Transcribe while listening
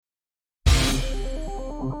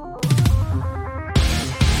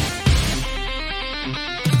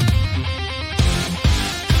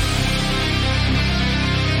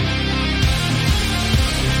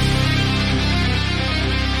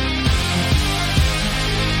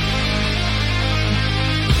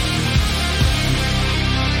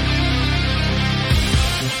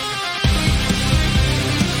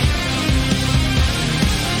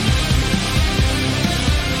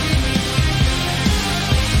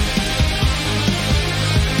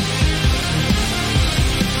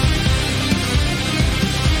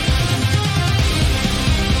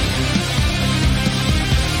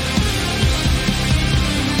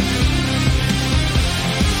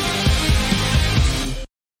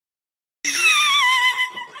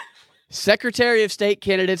Secretary of State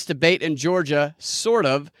candidates debate in Georgia, sort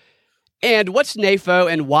of. And what's NAFO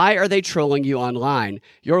and why are they trolling you online?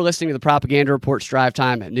 You're listening to the Propaganda Report's Drive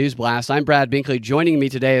Time News Blast. I'm Brad Binkley. Joining me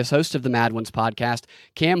today as host of the Mad Ones podcast,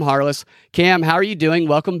 Cam Harless. Cam, how are you doing?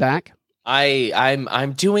 Welcome back.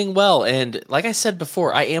 I'm doing well, and like I said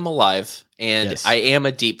before, I am alive, and yes. I am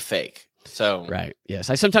a deep fake. So right,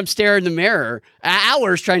 yes. I sometimes stare in the mirror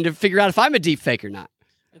hours trying to figure out if I'm a deep fake or not.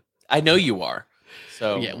 I know you are.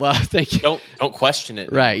 So yeah, well, thank you. Don't question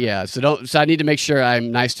it. Right, yeah. So I need to make sure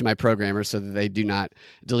I'm nice to my programmers so that they do not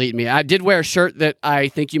delete me. I did wear a shirt that I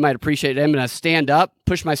think you might appreciate. I'm going to stand up,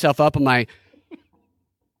 push myself up on my.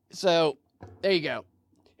 So there you go.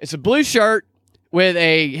 It's a blue shirt with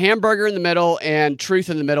a hamburger in the middle and truth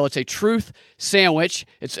in the middle. It's a truth sandwich.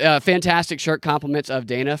 It's a fantastic shirt. Compliments of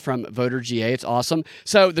Dana from Voter GA. It's awesome.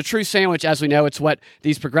 So the truth sandwich, as we know, it's what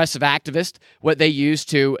these progressive activists, what they use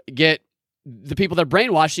to get the people they're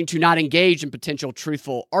brainwashing to not engage in potential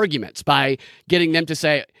truthful arguments by getting them to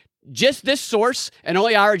say, just this source and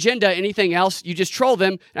only our agenda, anything else, you just troll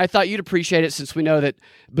them. And I thought you'd appreciate it since we know that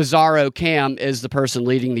Bizarro Cam is the person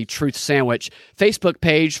leading the Truth Sandwich Facebook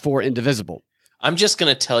page for Indivisible. I'm just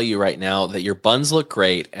going to tell you right now that your buns look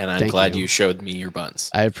great, and I'm glad you showed me your buns.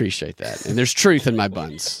 I appreciate that. And there's truth in my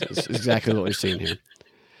buns. That's exactly what we're seeing here.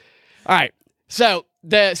 All right. So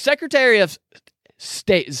the Secretary of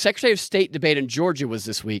State debate in Georgia was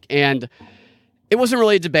this week, and it wasn't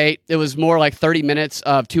really a debate. It was more like 30 minutes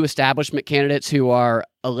of two establishment candidates who are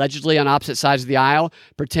allegedly on opposite sides of the aisle,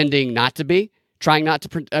 pretending not to be, trying not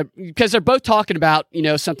to, because they're both talking about,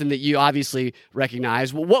 something that you obviously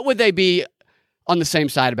recognize. Well, what would they be on the same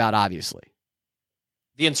side about, obviously?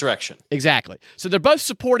 The insurrection. Exactly. So they're both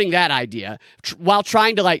supporting that idea while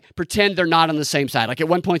trying to pretend they're not on the same side. Like at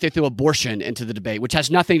one point they threw abortion into the debate, which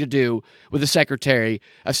has nothing to do with the Secretary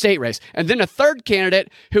of State race. And then a third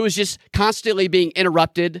candidate who is just constantly being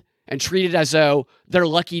interrupted and treated as though they're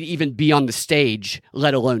lucky to even be on the stage,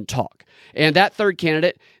 let alone talk. And that third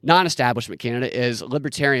candidate, non-establishment candidate, is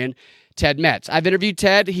Libertarian Ted Metz. I've interviewed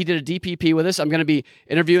Ted. He did a DPP with us. I'm going to be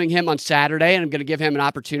interviewing him on Saturday, and I'm going to give him an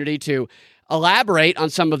opportunity to elaborate on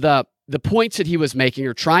some of the points that he was making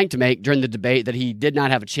or trying to make during the debate that he did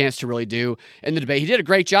not have a chance to really do in the debate. He did a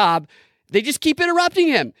great job. They just keep interrupting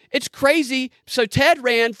him. It's crazy. So Ted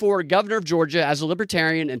ran for governor of Georgia as a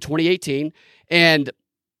Libertarian in 2018, and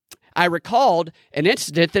I recalled an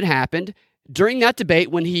incident that happened during that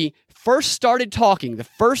debate when he first started talking. The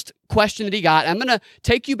first question that he got, I'm going to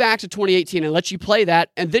take you back to 2018 and let you play that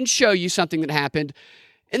and then show you something that happened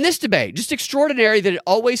in this debate. Just extraordinary that it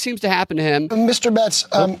always seems to happen to him. Mr. Metz.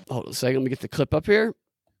 Hold on a second. Let me get the clip up here.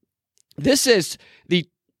 This is the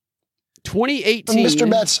 2018 Mr.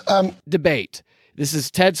 Metz, debate. This is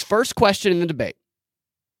Ted's first question in the debate.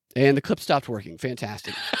 And the clip stopped working.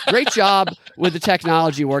 Fantastic. Great job with the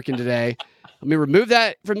technology working today. Let me remove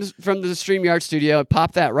that from the StreamYard studio and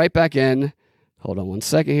pop that right back in. Hold on one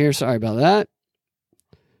second here. Sorry about that.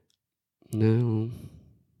 No.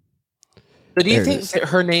 So do you think that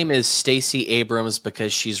her name is Stacey Abrams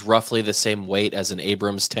because she's roughly the same weight as an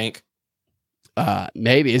Abrams tank?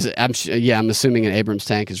 Maybe. Is it? I'm assuming an Abrams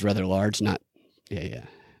tank is rather large. Not. Yeah.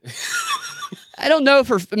 I don't know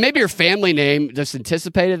if maybe her family name just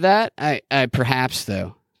anticipated that. I perhaps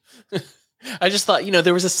though. I just thought,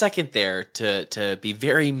 there was a second there to be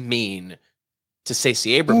very mean to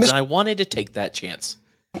Stacey Abrams, and I wanted to take that chance.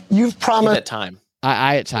 You've promised that time.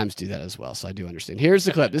 I at times do that as well, so I do understand. Here's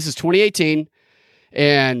the clip. This is 2018,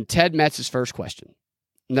 and Ted Metz's first question.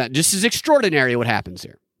 Now, just as extraordinary what happens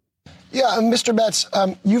here. Yeah, Mr. Metz,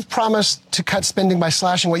 you've promised to cut spending by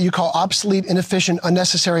slashing what you call obsolete, inefficient,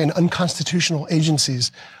 unnecessary, and unconstitutional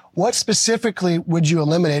agencies. What specifically would you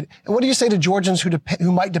eliminate? And what do you say to Georgians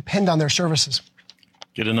who might depend on their services?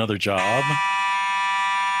 Get another job.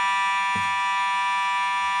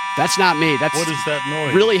 That's not me. What is that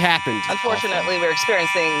noise? Really happened. Unfortunately, we're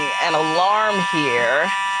experiencing an alarm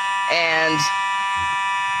here and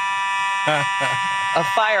a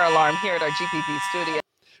fire alarm here at our GPP studio.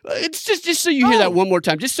 It's just so you hear that one more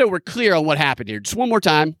time, just so we're clear on what happened here. Just one more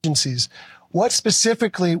time. Agencies. What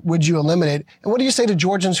specifically would you eliminate? And what do you say to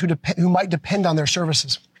Georgians who might depend on their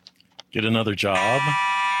services? Get another job.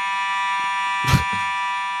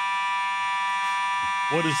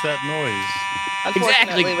 What is that noise?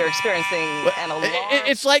 Unfortunately, we're experiencing an alarm.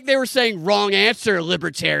 It's like they were saying, wrong answer,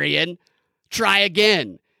 Libertarian. Try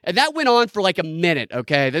again. And that went on for like a minute,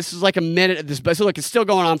 okay? This is like a minute of this. So look, it's still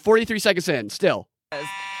going on. 43 seconds in, still.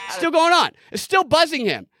 Still going on. It's still buzzing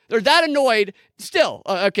him. They're that annoyed. Still.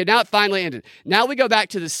 Okay, now it finally ended. Now we go back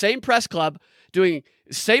to the same press club doing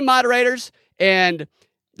same moderators, and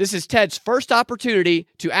this is Ted's first opportunity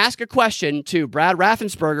to ask a question to Brad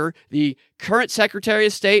Raffensperger, the current Secretary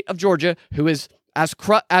of State of Georgia, who is as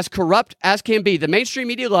corrupt as can be. The mainstream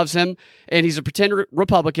media loves him, and he's a pretend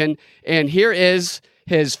Republican. And here is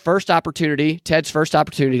his first opportunity, Ted's first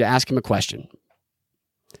opportunity to ask him a question.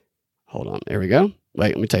 Hold on. There we go.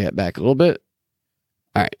 Wait, let me take that back a little bit.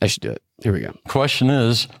 All right, I should do it. Here we go. Question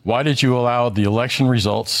is, why did you allow the election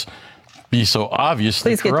results be so obviously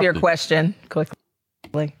Please get to your corrupted? question quickly.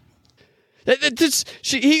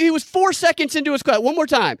 He was 4 seconds into his question. One more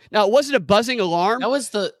time. Now, was it a buzzing alarm? That was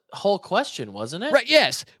the whole question, wasn't it? Right,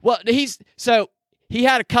 yes. Well, he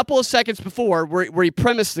had a couple of seconds before where he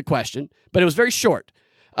premised the question, but it was very short.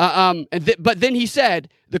 But then he said,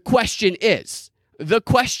 the question is,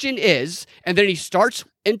 and then he starts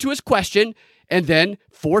into his question, and then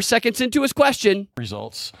 4 seconds into his question,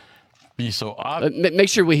 Results be so obvious. make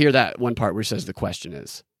sure we hear that one part where he says the question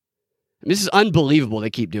is. I mean, this is unbelievable.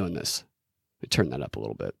 They keep doing this. Let me turn that up a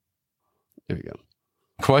little bit. There we go.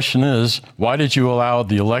 Question is, why did you allow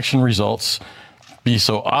the election results be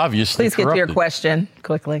so obviously Please get to your corrupted? question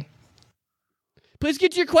quickly. Please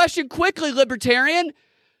get to your question quickly, Libertarian.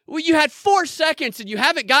 Well, you had 4 seconds and you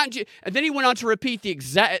haven't gotten to... And then he went on to repeat the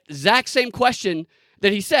exact same question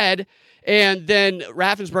that he said, and then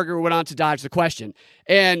Raffensperger went on to dodge the question.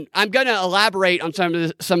 And I'm going to elaborate on some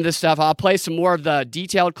of this stuff. I'll play some more of the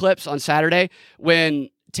detailed clips on Saturday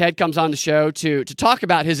when Ted comes on the show to talk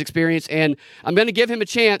about his experience, and I'm going to give him a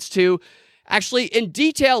chance to actually in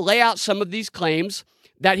detail lay out some of these claims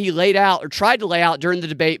that he laid out or tried to lay out during the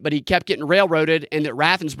debate, but he kept getting railroaded, and that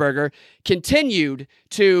Raffensperger continued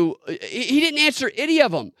to... He didn't answer any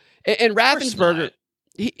of them. And Raffensperger...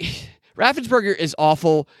 Raffensperger is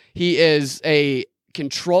awful. He is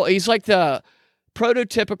he's like the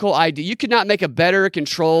prototypical idea. You could not make a better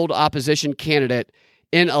controlled opposition candidate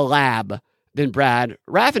in a lab than Brad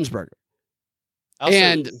Raffensperger. I'll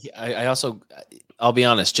be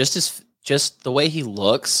honest, just the way he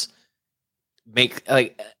looks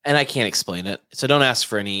and I can't explain it. So don't ask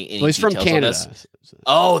for any he's from details on Canada. this.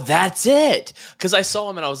 Oh, that's it. Because I saw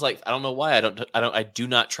him and I was like, I don't know why I do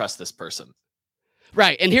not trust this person.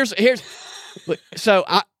 Right. And here's so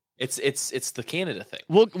it's the Canada thing.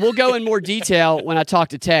 We'll go in more detail when I talk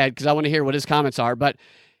to Ted, because I want to hear what his comments are. But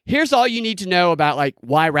here's all you need to know about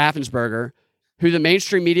why Raffensperger, who the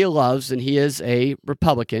mainstream media loves, and he is a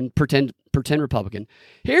Republican, pretend Republican.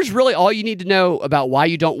 Here's really all you need to know about why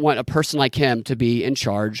you don't want a person like him to be in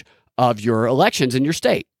charge of your elections in your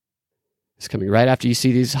state. It's coming right after you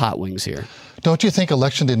see these hot wings here. Don't you think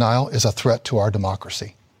election denial is a threat to our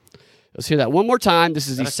democracy? Let's hear that one more time. This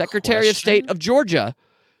is the Secretary of State of Georgia.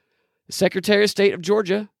 The Secretary of State of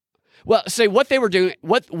Georgia. Well, say what they were doing,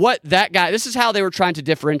 what that guy, this is how they were trying to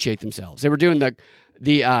differentiate themselves. They were doing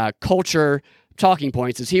the culture talking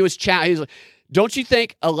points. As he was like, don't you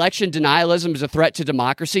think election denialism is a threat to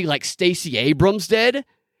democracy like Stacey Abrams did?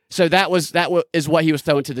 So that is what he was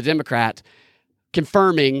throwing to the Democrat,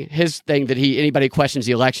 confirming his thing that anybody who questions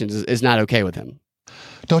the elections is not okay with him.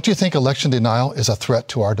 Don't you think election denial is a threat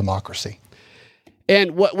to our democracy?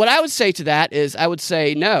 And what I would say to that is I would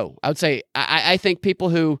say no. I would say I think people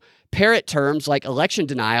who parrot terms like election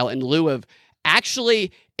denial in lieu of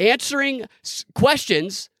actually answering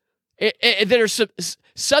questions that are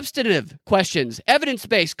substantive questions,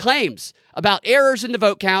 evidence-based claims about errors in the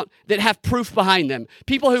vote count that have proof behind them.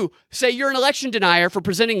 People who say you're an election denier for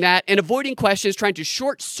presenting that and avoiding questions, trying to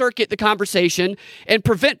short-circuit the conversation and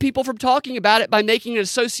prevent people from talking about it by making an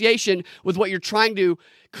association with what you're trying to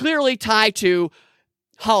clearly tie to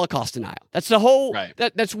Holocaust denial. That's the whole, right.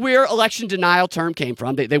 That's where election denial term came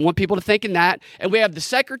from. They want people to think in that. And we have the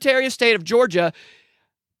Secretary of State of Georgia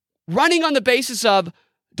running on the basis of,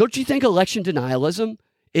 don't you think election denialism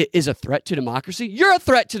is a threat to democracy? You're a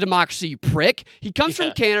threat to democracy, you prick. He comes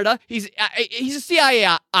from Canada. He's a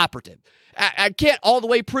CIA operative. I can't all the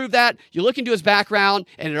way prove that. You look into his background,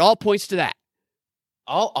 and it all points to that.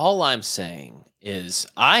 All I'm saying is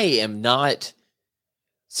I am not.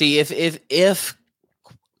 See, if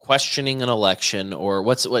questioning an election or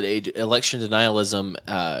election denialism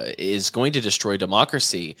is going to destroy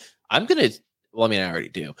democracy, I'm going to. Well, I mean, I already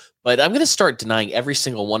do, but I'm going to start denying every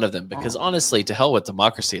single one of them because honestly, to hell with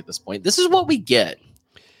democracy at this point. This is what we get.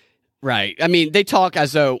 Right. I mean, they talk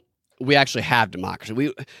as though we actually have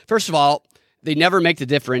democracy. First of all, they never make the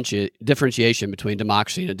differentiation between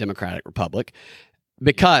democracy and a democratic republic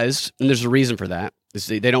because, and there's a reason for that,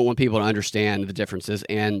 they don't want people to understand the differences.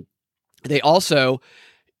 And they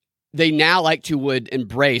now would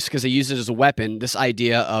embrace, because they use it as a weapon, this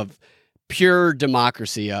idea of pure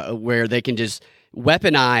democracy, where they can just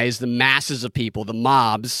weaponize the masses of people, the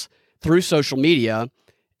mobs, through social media,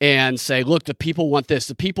 and say, look, the people want this,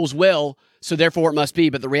 the people's will, so therefore it must be.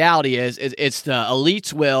 But the reality is it's the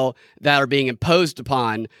elites' will that are being imposed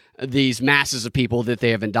upon these masses of people that they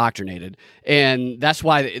have indoctrinated. And that's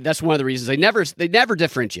one of the reasons they never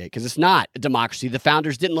differentiate, because it's not a democracy. The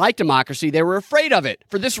founders didn't like democracy. They were afraid of it.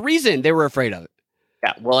 For this reason, they were afraid of it.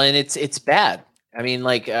 Yeah, well, and it's bad. I mean,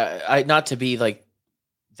 like, not to be like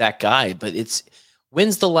that guy, but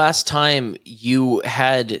when's the last time you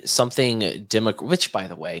had something which, by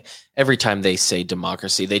the way, every time they say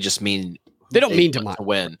democracy, they just mean they don't mean democracy to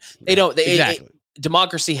win. They don't. Exactly.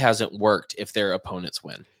 Democracy hasn't worked if their opponents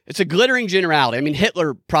win. It's a glittering generality. I mean,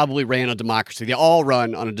 Hitler probably ran on democracy. They all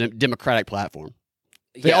run on a democratic platform.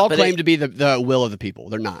 They all claim to be the will of the people.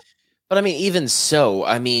 They're not. But I mean, even so,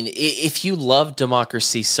 I mean, if you love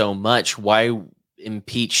democracy so much, why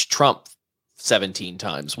impeach Trump 17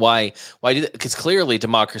 times? Why do that? Because clearly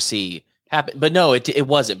democracy happened. But no, it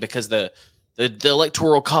wasn't, because the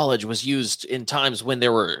electoral college was used in times when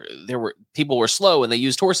there were people were slow and they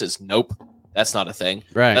used horses. Nope, that's not a thing.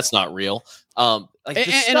 Right, that's not real. And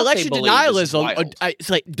election denialism, it's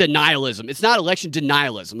like denialism. It's not election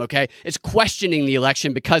denialism, okay? It's questioning the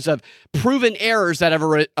election because of proven errors that have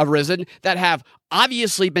arisen that have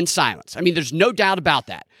obviously been silenced. I mean, there's no doubt about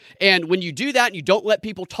that. And when you do that and you don't let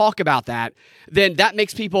people talk about that, then that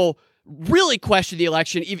makes people really question the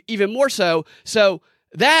election even more so. So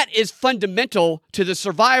that is fundamental to the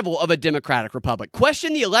survival of a democratic republic.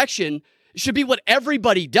 Question the election should be what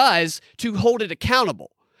everybody does to hold it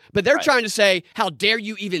accountable. But they're trying to say, how dare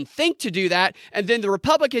you even think to do that? And then the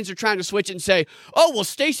Republicans are trying to switch and say, oh, well,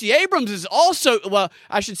 Stacey Abrams is also, well,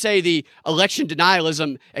 I should say the election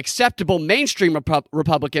denialism acceptable mainstream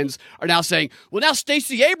Republicans are now saying, well, now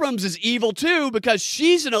Stacey Abrams is evil too because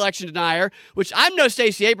she's an election denier, which I'm no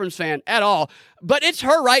Stacey Abrams fan at all. But it's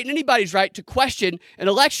her right and anybody's right to question an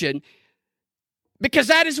election, because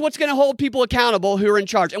that is what's going to hold people accountable who are in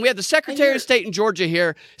charge. And we have the Secretary of State in Georgia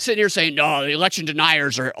here sitting here saying, no, the election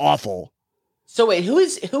deniers are awful. So wait, who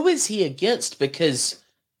is he against? Because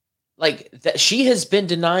like that, she has been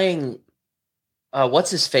denying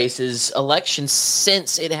what's his face's election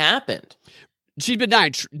since it happened. She's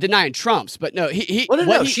been denying Trump's, but no, she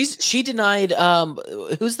denied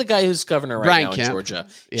who's the guy who's governor right Brian now Kemp. in Georgia?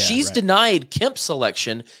 Yeah, She's denied Kemp's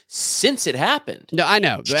election since it happened. No, I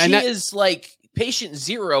know. She is like patient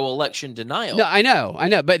zero election denial. No, I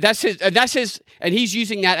know, but that's his, and he's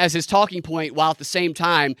using that as his talking point while at the same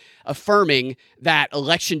time affirming that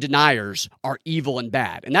election deniers are evil and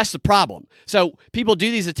bad, and that's the problem. So people do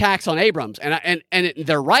these attacks on Abrams, and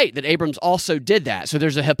they're right that Abrams also did that. So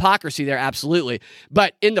there's a hypocrisy there, absolutely.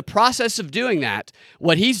 But in the process of doing that,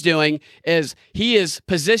 what he's doing is he is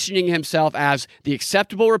positioning himself as the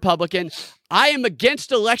acceptable Republican. I am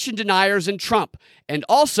against election deniers and Trump. And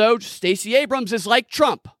also, Stacey Abrams is like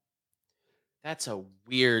Trump. That's a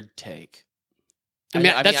weird take. I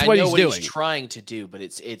mean, that's what he's doing. He's trying to do, but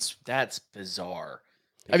that's bizarre.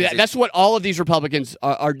 I mean, that's what all of these Republicans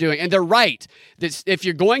are doing. And they're right. If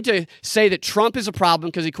you're going to say that Trump is a problem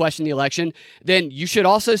because he questioned the election, then you should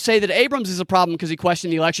also say that Abrams is a problem because he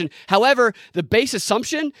questioned the election. However, the base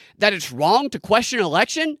assumption that it's wrong to question an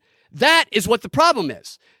election, that is what the problem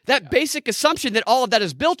is. That basic assumption that all of that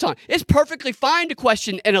is built on. It's perfectly fine to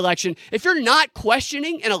question an election. If you're not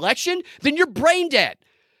questioning an election, then you're brain dead.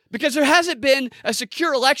 Because there hasn't been a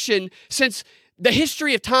secure election since the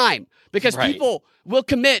history of time. Because people will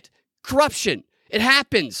commit corruption. It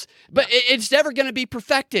happens. But it's never going to be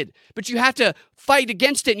perfected. But you have to fight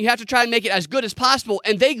against it, and you have to try and make it as good as possible.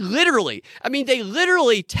 And they literally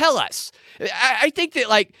tell us. I think that,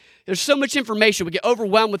 like, there's so much information. We get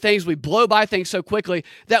overwhelmed with things. We blow by things so quickly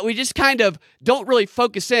that we just kind of don't really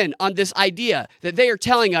focus in on this idea that they are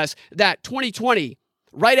telling us that 2020,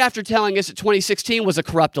 right after telling us that 2016 was a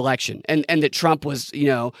corrupt election and that Trump was, he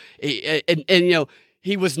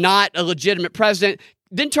was not a legitimate president,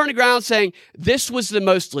 then turning around saying this was the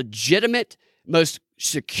most legitimate, most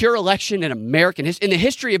secure election in American history, in the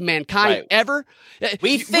history of mankind ever.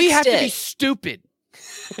 We have to be stupid.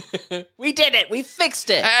 We did it. We fixed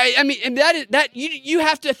it. I mean, and you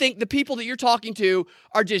have to think the people that you're talking to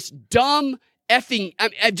are just dumb effing,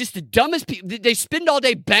 just the dumbest people. They spend all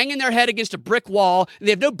day banging their head against a brick wall, and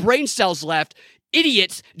they have no brain cells left.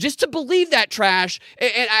 Idiots, just to believe that trash.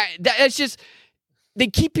 It's just, they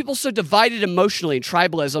keep people so divided emotionally in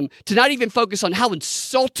tribalism to not even focus on how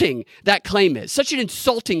insulting that claim is. Such an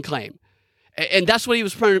insulting claim. And that's what he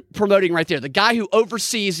was promoting right there. The guy who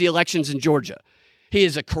oversees the elections in Georgia. He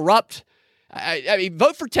is a corrupt, I mean,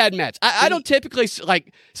 vote for Ted Metz. I don't typically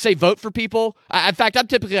like say vote for people. In fact, I'm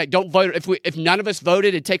typically like, don't vote. If none of us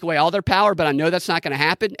voted, it'd take away all their power. But I know that's not going to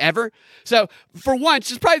happen ever. So for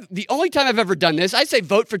once, it's probably the only time I've ever done this. I say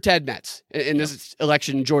vote for Ted Metz in this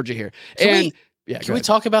election in Georgia here. Can we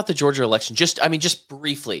talk about the Georgia election? Just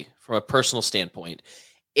briefly from a personal standpoint.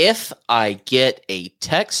 If I get a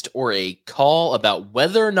text or a call about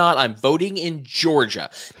whether or not I'm voting in Georgia,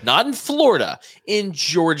 not in Florida, in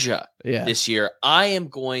Georgia this year, I am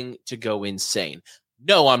going to go insane.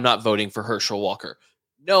 No, I'm not voting for Herschel Walker.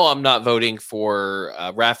 No, I'm not voting for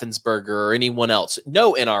Raffensperger or anyone else.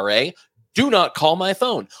 No, NRA, do not call my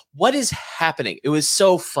phone. What is happening? It was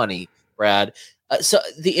so funny, Brad. I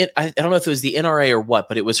don't know if it was the NRA or what,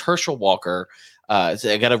 but it was Herschel Walker.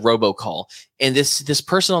 So I got a robocall, and this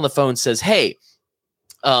person on the phone says, "Hey,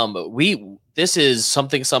 this is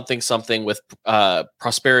something with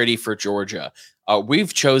prosperity for Georgia.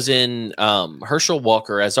 We've chosen Herschel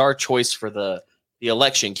Walker as our choice for the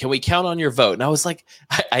election. Can we count on your vote?" And I was like,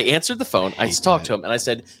 I answered the phone. I talked to him, and I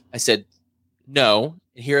said, no.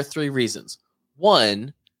 And here are 3 reasons.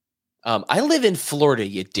 1. I live in Florida,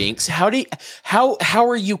 you dinks. How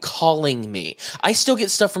are you calling me? I still get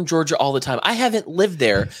stuff from Georgia all the time. I haven't lived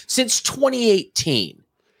there since 2018.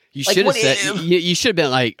 You should have said. You should have been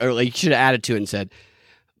like, or like, you should have added to it and said,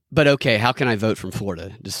 "But okay, how can I vote from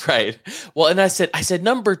Florida?" Right. Well, and I said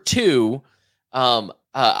number 2,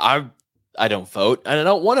 I don't vote, and I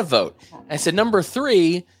don't want to vote. I said number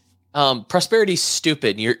 3. Prosperity's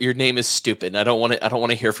stupid. Your name is stupid. And I don't want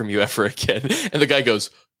to hear from you ever again. And the guy goes,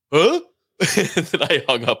 huh? And then I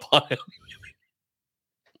hung up on him.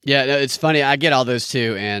 Yeah, no, it's funny. I get all those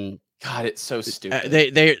too, and God, it's so stupid.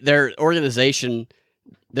 Their organization,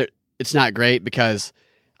 it's not great because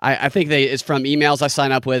I think it's from emails I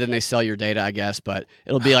sign up with, and they sell your data, I guess. But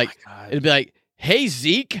it'll be like, "Hey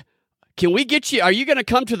Zeke, can we get you? Are you going to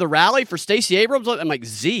come to the rally for Stacey Abrams?" I'm like,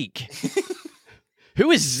 Zeke. Who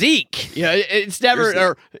is Zeke? Yeah, it's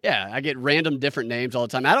never. I get random different names all the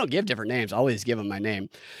time. I don't give different names. I always give them my name.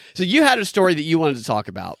 So you had a story that you wanted to talk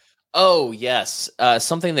about. Oh yes,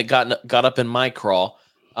 something that got up in my crawl.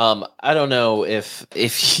 I don't know if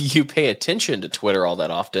you pay attention to Twitter all that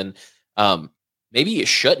often. Maybe you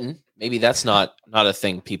shouldn't. Maybe that's not a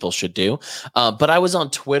thing people should do. But I was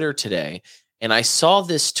on Twitter today, and I saw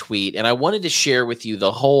this tweet, and I wanted to share with you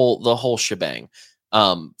the whole shebang.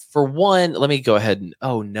 For one, let me go ahead and,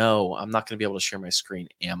 oh no, I'm not going to be able to share my screen.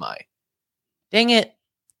 Am I? Dang it.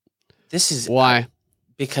 This is why,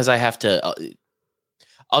 because I have to,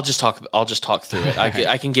 I'll just talk through it.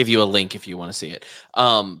 I can give you a link if you want to see it.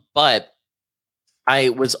 But I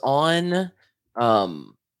was on, let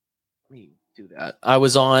me do that. I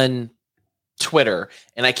was on Twitter,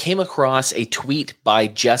 and I came across a tweet by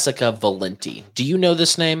Jessica Valenti. Do you know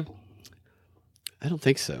this name? I don't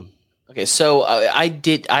think so. Okay, so I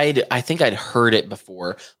think I'd heard it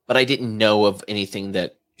before, but I didn't know of anything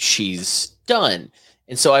that she's done.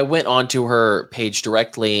 And so I went onto her page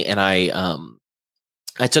directly, and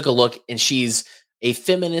I took a look, and she's a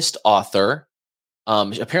feminist author.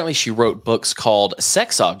 Apparently she wrote books called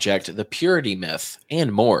Sex Object, The Purity Myth,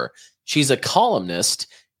 and more. She's a columnist,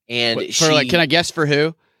 and can I guess for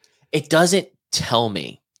who? It doesn't tell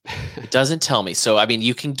me. It doesn't tell me. So, I mean,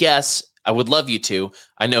 you can guess. I would love you to.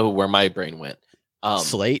 I know where my brain went.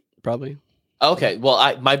 Slate, probably. Okay.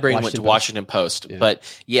 Well, my brain went to Washington Post. Yeah.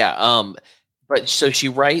 But yeah. But so she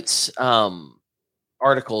writes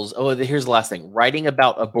articles. Oh, here's the last thing. Writing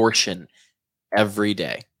about abortion every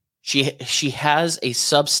day. She has a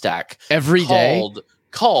Substack every day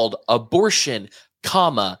called Abortion,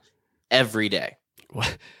 Every Day.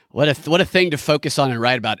 What a thing to focus on and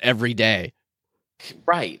write about every day.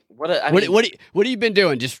 Right. What have you been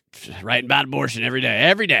doing? Just writing about abortion every day.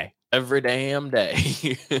 Every damn day.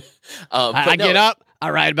 I get up,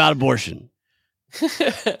 I write about abortion.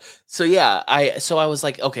 So yeah, I was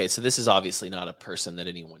like, okay, so this is obviously not a person that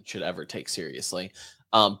anyone should ever take seriously.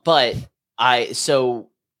 But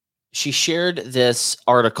she shared this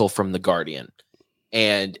article from The Guardian,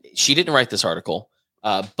 and she didn't write this article.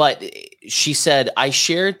 But she said, I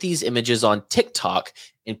shared these images on TikTok,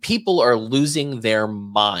 and people are losing their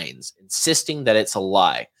minds, insisting that it's a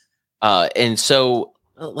lie. And so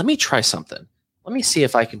let me try something. Let me see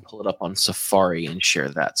if I can pull it up on Safari and share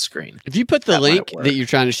that screen. If you put the link that you're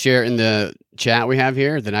trying to share in the chat we have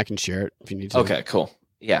here, then I can share it if you need to. Okay, cool.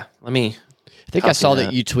 Yeah, let me. I think I saw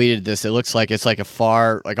that you tweeted this. It looks like it's like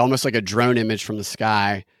almost like a drone image from the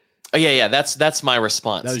sky. Oh yeah. That's my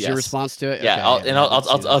response. That was your response to it. Yeah, okay,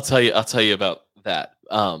 I'll tell you about that.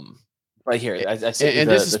 Right here. I sent you And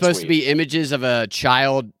the, this is the supposed tweet. to be images of a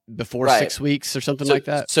child before Right. 6 weeks or something like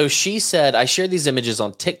that. So she said, I shared these images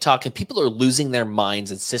on TikTok and people are losing their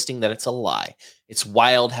minds, insisting that it's a lie. It's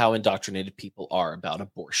wild how indoctrinated people are about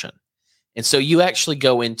abortion. And so you actually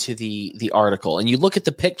go into the article and you look at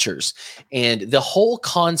the pictures, and the whole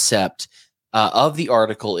concept of the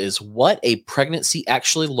article is what a pregnancy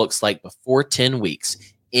actually looks like before 10 weeks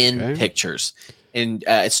in pictures. And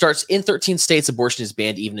it starts in 13 states. Abortion is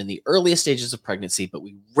banned even in the earliest stages of pregnancy, but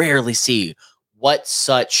we rarely see what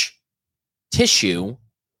such tissue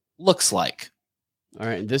looks like. All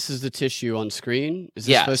right, and this is the tissue on screen. Is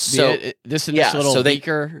this supposed to be it? This in this little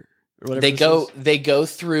beaker or whatever. They go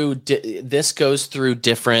through. This goes through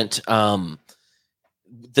different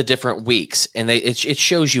the different weeks, and it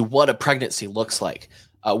shows you what a pregnancy looks like,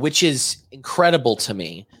 which is incredible to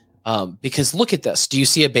me. Because look at this. Do you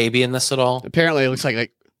see a baby in this at all? Apparently, it looks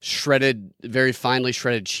like shredded, very finely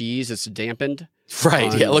shredded cheese. It's dampened.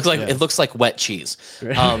 Right. Yeah. It looks like wet cheese.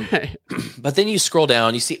 But then you scroll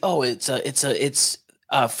down, you see, it's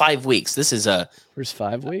 5 weeks. This is where's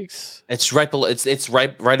 5 weeks? It's right below. It's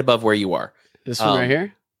right above where you are. This one right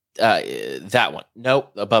here. That one.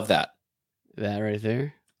 Nope. Above that. That right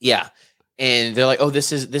there. Yeah. And they're like, oh,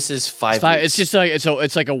 this is 5 weeks. It's just like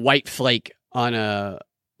it's like a white flake on a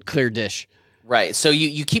clear dish. Right. So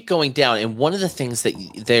you keep going down, and one of the things that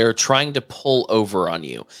they're trying to pull over on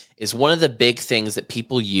you is one of the big things that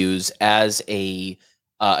people use as a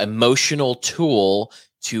emotional tool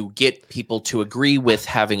to get people to agree with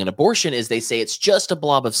having an abortion is they say it's just a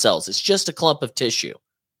blob of cells. It's just a clump of tissue,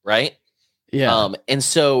 right? Yeah. And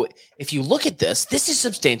so if you look at this is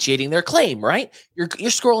substantiating their claim, right? You're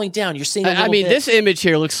scrolling down, you're seeing this image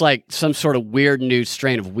here looks like some sort of weird new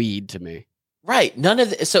strain of weed to me. Right. None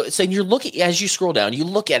of the, so you're looking, as you scroll down, you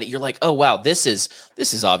look at it, you're like, oh wow, this is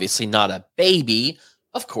obviously not a baby.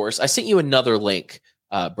 Of course. I sent you another link,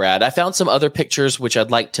 Brad. I found some other pictures which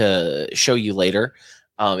I'd like to show you later.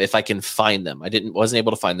 If I can find them. Wasn't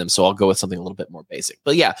able to find them, so I'll go with something a little bit more basic.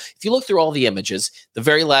 But yeah, if you look through all the images, the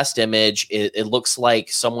very last image, it looks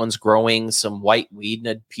like someone's growing some white weed in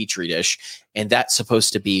a petri dish, and that's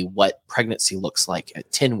supposed to be what pregnancy looks like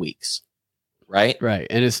at 10 weeks, right? Right,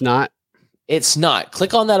 and it's not. It's not.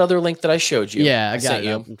 Click on that other link that I showed you. Yeah, I got it.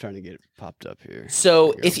 I'm trying to get it popped up here.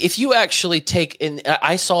 So if you actually take, and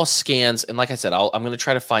I saw scans, and like I said, I'm going to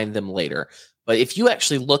try to find them later. But if you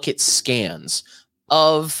actually look at scans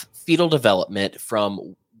of fetal development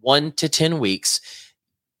from 1 to 10 weeks,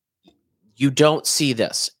 you don't see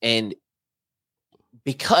this. And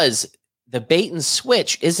because the bait and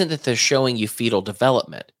switch isn't that they're showing you fetal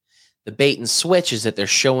development. The bait and switch is that they're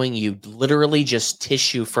showing you literally just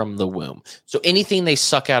tissue from the womb. So anything they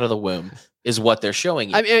suck out of the womb is what they're showing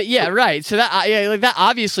you. I mean, yeah, right. So that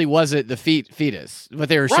obviously wasn't the fetus. What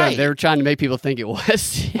they were showing, they were trying to make people think it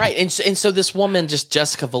was. Right. And so this woman, just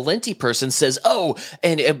Jessica Valenti person, says, oh,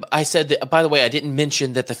 and I said that, by the way, I didn't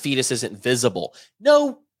mention that the fetus isn't visible.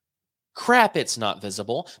 No crap, it's not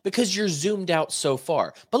visible because you're zoomed out so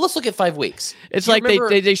far. But let's look at 5 weeks. It's like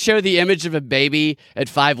they show the image of a baby at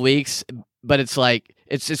 5 weeks, but it's like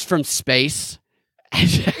it's from space.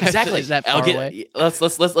 Exactly. Is that far away?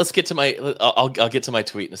 Let's get to my. I'll get to my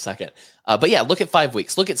tweet in a second. But yeah, look at 5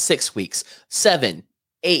 weeks. Look at 6 weeks. 7,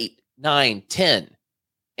 8, 9, 10,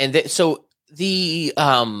 and so the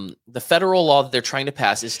federal law that they're trying to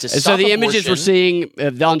pass is to stop so the abortion. images we're seeing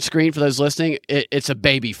on screen for those listening, it's a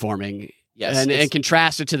baby forming. Yes, and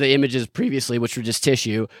contrasted to the images previously, which were just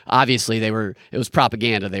tissue. Obviously, it was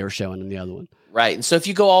propaganda they were showing in the other one. Right, and so if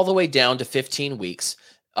you go all the way down to 15 weeks.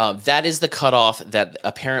 That is the cutoff that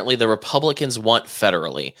apparently the Republicans want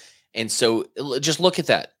federally, and so just look at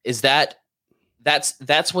that.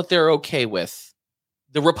 That's what they're okay with.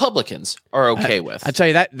 The Republicans are okay with. I tell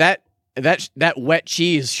you that wet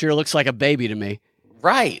cheese sure looks like a baby to me.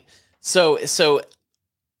 Right. So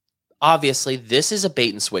obviously this is a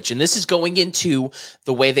bait and switch, and this is going into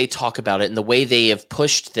the way they talk about it and the way they have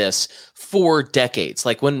pushed this for decades.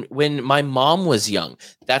 Like when my mom was young,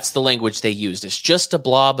 that's the language they used. It's just a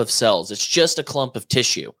blob of cells. It's just a clump of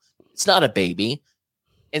tissue. It's not a baby.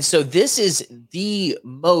 And so this is the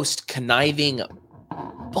most conniving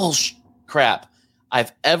bullshit crap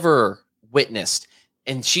I've ever witnessed.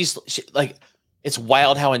 And she's like, it's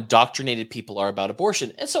wild how indoctrinated people are about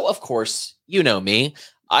abortion. And so, of course, you know me,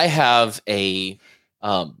 I have a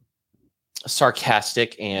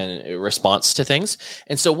sarcastic and response to things.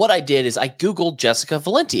 And so what I did is I Googled Jessica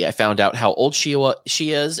Valenti. I found out how old she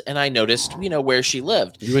is, and I noticed, where she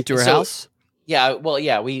lived. You went to her house? Yeah, well,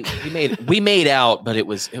 yeah, we made out, but it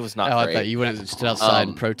was not great. great. I thought you went and stood outside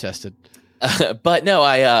and protested. But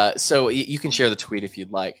no, so you can share the tweet if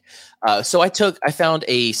you'd like. So I found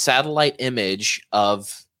a satellite image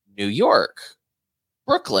of New York,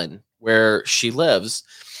 Brooklyn, where she lives.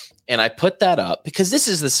 And I put that up because this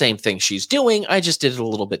is the same thing she's doing. I just did it a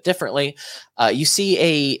little bit differently. You see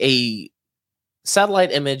a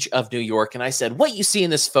satellite image of New York. And I said, what you see in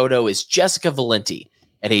this photo is Jessica Valenti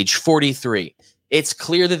at age 43. It's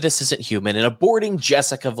clear that this isn't human, and aborting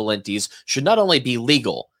Jessica Valenti's should not only be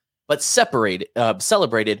legal, but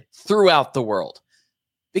celebrated throughout the world,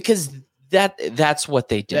 because that's what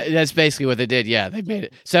they did. That's basically what they did. Yeah, they made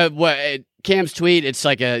it. So what Cam's tweet? It's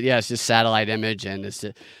like it's just satellite image, and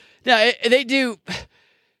they do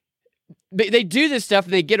this stuff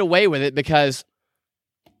and they get away with it because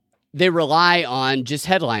they rely on just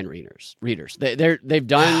headline readers. They've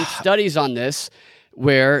done studies on this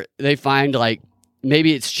where they find, like,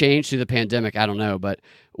 maybe it's changed through the pandemic, I don't know, but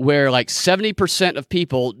where like 70% of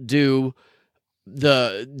people do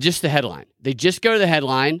just the headline. They just go to the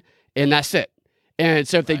headline and that's it. And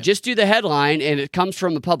so if they just do the headline and it comes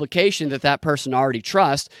from a publication that person already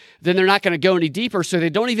trusts, then they're not going to go any deeper. So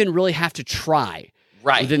they don't even really have to try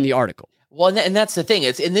within the article. Well, and that's the thing.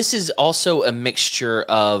 And this is also a mixture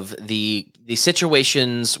of the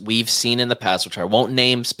situations we've seen in the past, which I won't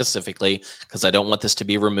name specifically because I don't want this to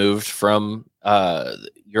be removed from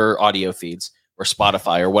your audio feeds or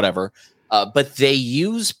Spotify or whatever. But they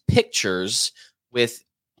use pictures with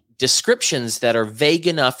descriptions that are vague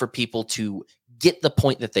enough for people to get the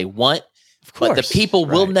point that they want. Of course, but the people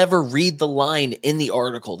will never read the line in the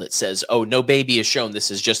article that says, "Oh, no baby is shown. This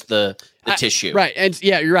is just the tissue." Right, and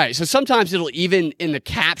yeah, you're right. So sometimes it'll even in the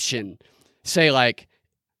caption say like,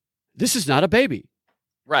 "This is not a baby."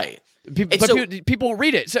 Right. People will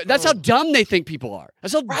read it. So that's how dumb they think people are.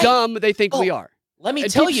 That's how dumb they think we are. Let me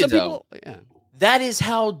tell you, though, that is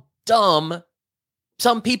how dumb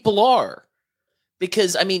some people are.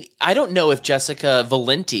 Because, I mean, I don't know if Jessica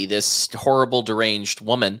Valenti, this horrible deranged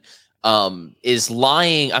woman, is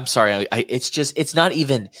lying. I'm sorry. It's not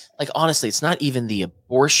even, like, honestly, it's not even the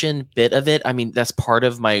abortion bit of it. I mean, that's part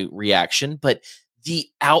of my reaction, but the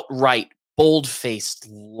outright bald-faced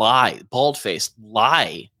lie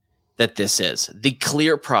that this is, the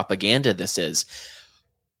clear propaganda this is,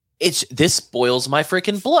 this boils my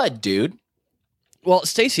freaking blood, dude. Well,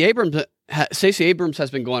 Stacey Abrams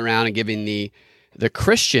has been going around and giving the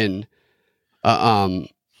Christian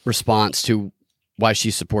response to why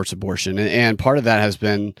she supports abortion. And part of that has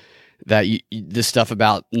been that this stuff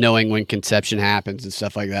about knowing when conception happens and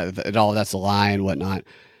stuff like that, all that's a lie and whatnot.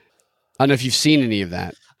 I don't know if you've seen any of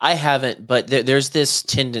that. I haven't, but there's this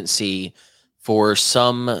tendency for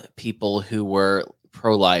some people who were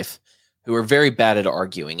pro-life who are very bad at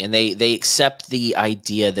arguing, and they accept the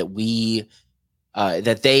idea that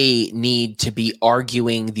that they need to be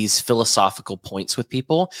arguing these philosophical points with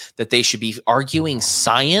people, that they should be arguing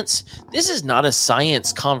science. This is not a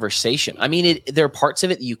science conversation. I mean, there are parts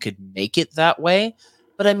of it that you could make it that way,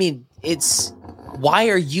 but I mean, why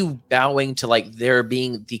are you bowing to like there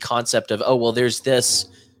being the concept of, oh, well, there's this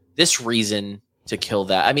reason to kill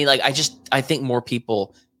that? I mean, like, I think more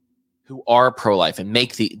people who are pro-life and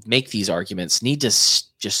make these arguments need to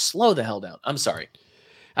just slow the hell down. I'm sorry.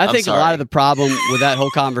 I think a lot of the problem with that whole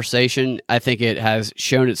conversation, I think it has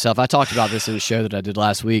shown itself. I talked about this in a show that I did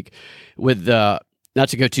last week with not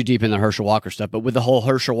to go too deep in the Herschel Walker stuff, but with the whole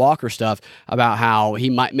Herschel Walker stuff about how he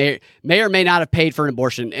may or may not have paid for an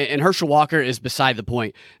abortion. And Herschel Walker is beside the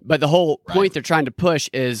point. But the whole point they're trying to push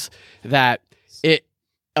is that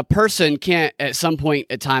a person can't at some point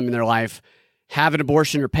in time in their life have an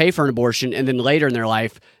abortion or pay for an abortion and then later in their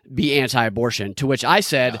life be anti-abortion, to which I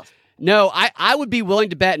said, no, I would be willing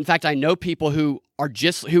to bet. In fact, I know people who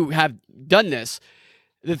have done this,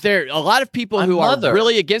 that there are a lot of people who are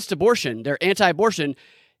really against abortion, they're anti-abortion,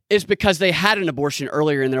 is because they had an abortion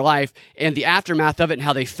earlier in their life, and the aftermath of it and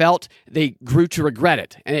how they felt, they grew to regret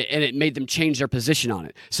it, and it made them change their position on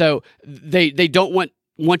it. So they don't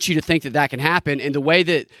want you to think that can happen. And the way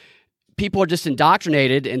that people are just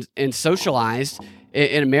indoctrinated and socialized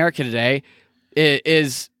in America today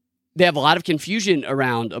is they have a lot of confusion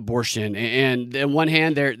around abortion. And on one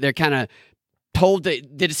hand, they're kind of told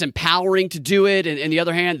that it's empowering to do it, and on the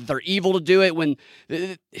other hand, they're evil to do it. When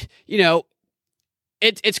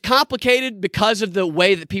it's complicated because of the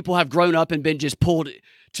way that people have grown up and been just pulled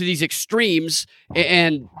to these extremes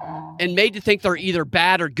and made to think they're either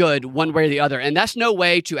bad or good one way or the other. And that's no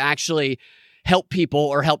way to actually help people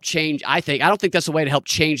or help change. I don't think that's a way to help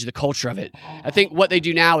change the culture of it. I think what they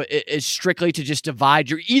do now is strictly to just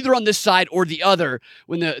divide. You're either on this side or the other,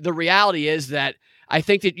 when the reality is that I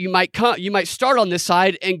think that you might start on this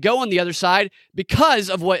side and go on the other side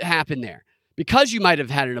because of what happened there. because you might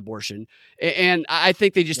have had an abortion. And I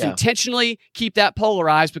think they just intentionally keep that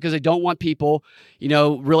polarized because they don't want people,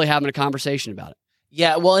 really having a conversation about it.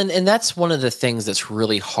 Yeah, well, and that's one of the things that's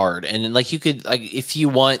really hard. And like you could, like, if you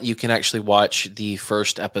want, you can actually watch the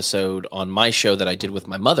first episode on my show that I did with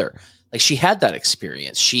my mother. Like, she had that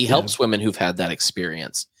experience. She helps women who've had that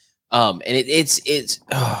experience. And it's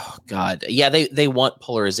oh God, yeah, they want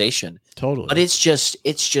polarization, totally. But it's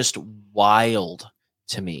just wild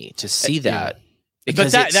to me to see that.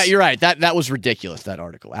 Because that you're right. That was ridiculous. That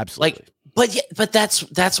article, absolutely. But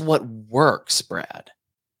that's what works, Brad.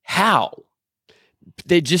 How?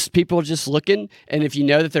 People are just looking, and if you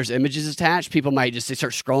know that there's images attached, people might just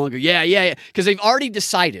start scrolling and go, yeah, because they've already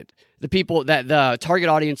decided, the people that the target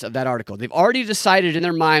audience of that article, they've already decided in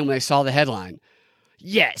their mind when they saw the headline,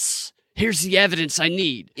 yes, here's the evidence I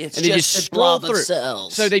need. It's and they just scroll through.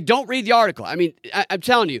 Themselves. So they don't read the article. I mean, I'm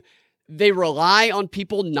telling you, they rely on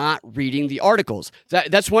people not reading the articles.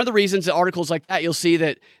 That's one of the reasons that articles like that, you'll see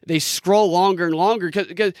that they scroll longer and longer,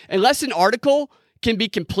 because unless an article can be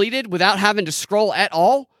completed without having to scroll at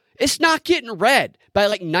all, it's not getting read by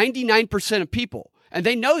like 99% of people. And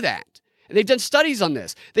they know that. And they've done studies on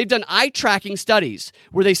this. They've done eye tracking studies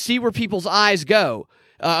where they see where people's eyes go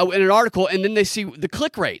in an article, and then they see the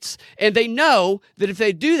click rates. And they know that if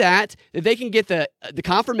they do that they can get the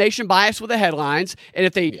confirmation bias with the headlines. And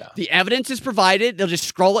if the evidence is provided, they'll just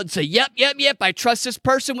scroll it and say, yep, I trust this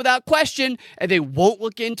person without question. And they won't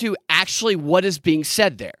look into actually what is being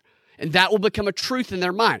said there. And that will become a truth in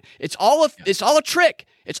their mind. It's all a trick.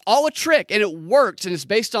 It's all a trick, and it works, and it's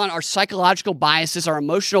based on our psychological biases, our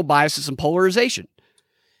emotional biases, and polarization.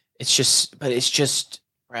 It's just, Brad,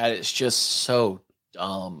 it's just so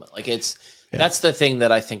dumb. Like that's the thing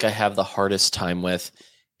that I think I have the hardest time with,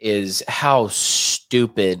 is how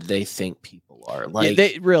stupid they think people are. Like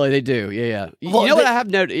they do. Yeah. Well, what I have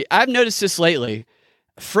noticed? I've noticed this lately.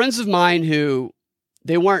 Friends of mine who,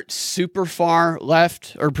 they weren't super far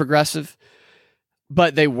left or progressive,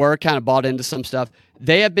 but they were kind of bought into some stuff.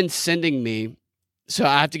 They have been sending me, so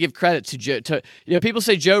I have to give credit to Joe. People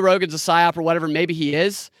say Joe Rogan's a psyop or whatever. Maybe he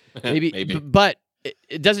is, maybe. But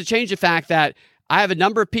it doesn't change the fact that I have a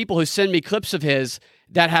number of people who send me clips of his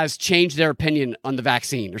that has changed their opinion on the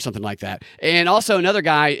vaccine or something like that. And also another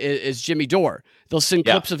guy is Jimmy Dore. They'll send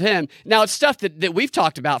clips of him. Now it's stuff that we've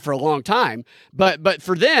talked about for a long time, but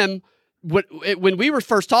for them, when we were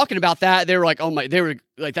first talking about that, they were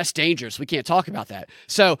like, that's dangerous. We can't talk about that.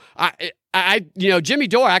 So I Jimmy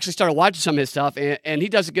Dore, actually started watching some of his stuff, and he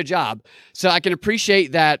does a good job. So I can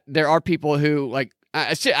appreciate that there are people who, like,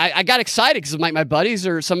 I got excited because my buddies,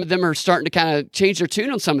 or some of them, are starting to kind of change their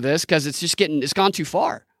tune on some of this, because it's gone too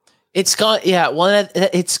far. It's gone. Yeah. Well,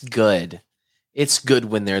 it's good. It's good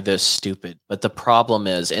when they're this stupid. But the problem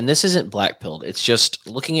is, and this isn't black-pilled, it's just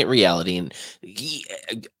looking at reality and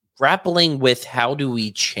grappling with, how do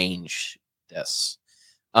we change this?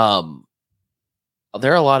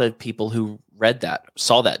 There are a lot of people who read that,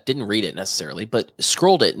 saw that, didn't read it necessarily, but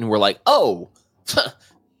scrolled it and were like, oh,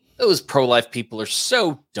 those pro-life people are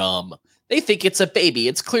so dumb. They think it's a baby.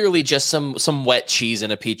 It's clearly just some wet cheese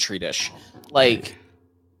in a petri dish. Like,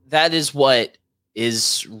 that is what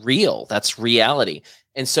is real. That's reality.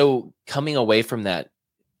 And so coming away from that,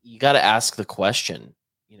 you got to ask the question,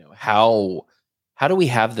 how do we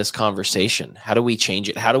have this conversation? How do we change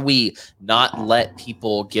it? How do we not let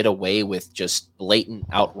people get away with just blatant,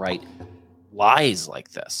 outright lies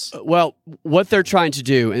like this? Well, what they're trying to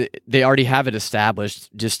do, and they already have it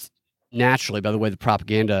established just naturally by the way the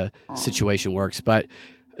propaganda situation works, but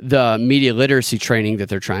the media literacy training that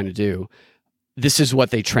they're trying to do, this is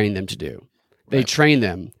what they train them to do. They train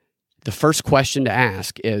them. The first question to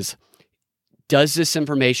ask is, does this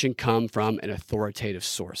information come from an authoritative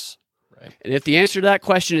source? And if the answer to that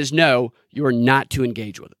question is no, you are not to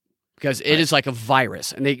engage with it, because it is like a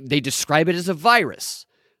virus, and they describe it as a virus,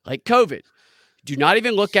 like COVID. Do not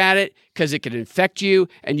even look at it, because it could infect you,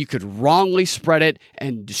 and you could wrongly spread it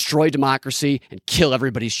and destroy democracy and kill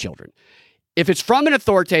everybody's children. If it's from an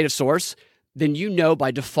authoritative source, then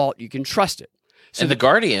by default you can trust it. So the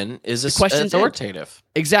Guardian is authoritative.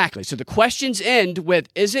 Exactly. So the questions end with,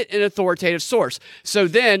 is it an authoritative source? So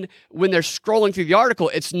then when they're scrolling through the article,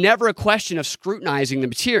 it's never a question of scrutinizing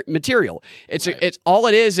the material. It's all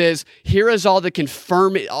it is here is all the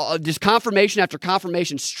just confirmation after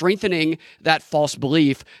confirmation, strengthening that false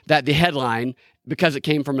belief that the headline, because it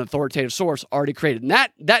came from an authoritative source, already created.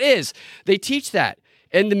 And they teach that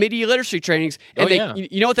in the media literacy trainings. And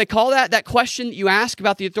you know what they call that? That question that you ask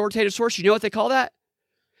about the authoritative source, you know what they call that?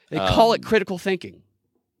 They call it critical thinking.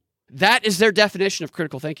 That is their definition of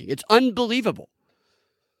critical thinking. It's unbelievable.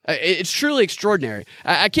 It's truly extraordinary.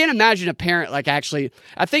 I can't imagine a parent like actually.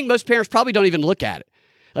 I think most parents probably don't even look at it.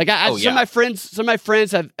 Like some of my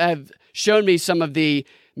friends have shown me some of the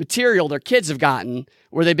material their kids have gotten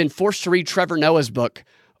where they've been forced to read Trevor Noah's book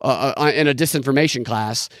in a disinformation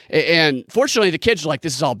class. And fortunately, the kids are like,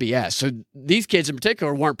 this is all BS. So these kids in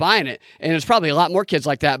particular weren't buying it. And there's probably a lot more kids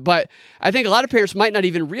like that. But I think a lot of parents might not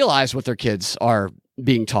even realize what their kids are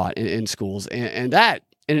being taught in schools. And that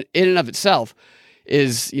in and of itself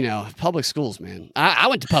is, public schools, man. I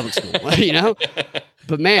went to public school,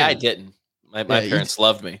 but man. I didn't. My parents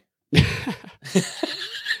loved me.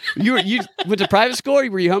 You went to private school or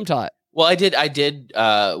were you home taught? Well, I did.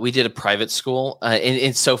 We did a private school, and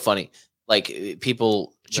it's so funny. Like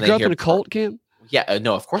people, did you grow up in a cult, Cam? Yeah,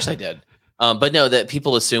 no, of course I did. But no, that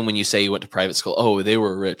people assume when you say you went to private school, oh, they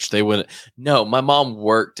were rich. They went. No, my mom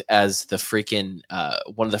worked as the freaking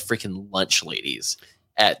one of the freaking lunch ladies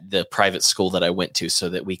at the private school that I went to, so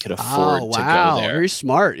that we could afford to go there. Very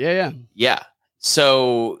smart. Yeah.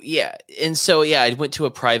 So I went to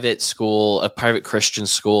a private school, a private Christian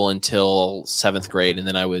school until 7th grade, and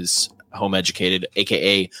then I was home educated,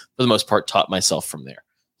 aka for the most part taught myself from there.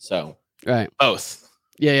 So right, both.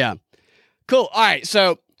 Yeah. Cool. All right,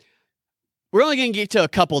 so we're only going to get to a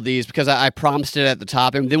couple of these because I promised it at the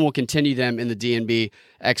top, and then we'll continue them in the DNB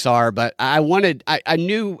XR. But I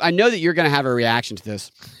know that you're going to have a reaction to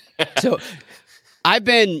this. So I've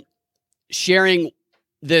been sharing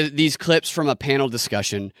these clips from a panel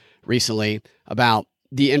discussion recently about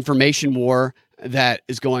the information war that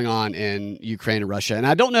is going on in Ukraine and Russia. And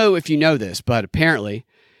I don't know if you know this, but apparently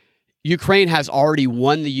Ukraine has already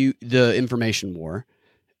won the information war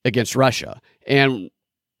against Russia. And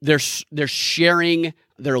they're sharing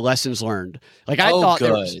their lessons learned. Like I thought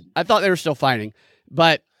they were still fighting.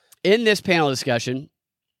 But in this panel discussion,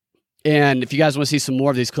 and if you guys want to see some more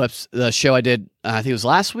of these clips, the show I did, I think it was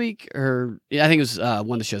last week, I think it was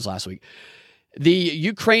one of the shows last week. The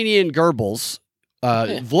Ukrainian Goebbels,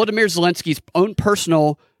 Volodymyr Zelensky's own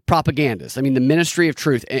personal propagandist. I mean, the Ministry of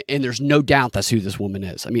Truth, and there's no doubt that's who this woman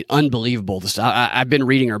is. I mean, unbelievable. I've been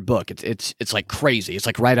reading her book. It's like crazy. It's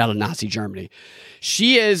like right out of Nazi Germany.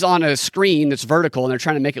 She is on a screen that's vertical, and they're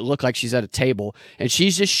trying to make it look like she's at a table, and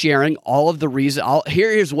she's just sharing all of the reason.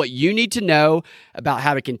 Here's what you need to know about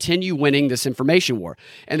how to continue winning this information war.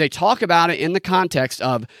 And they talk about it in the context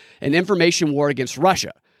of an information war against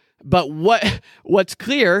Russia. But what's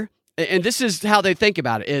clear, and this is how they think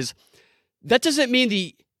about it, is that doesn't mean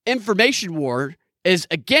the information war is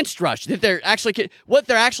against Russia. That what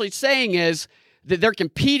they're actually saying is that they're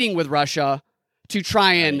competing with Russia to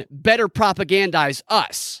try and better propagandize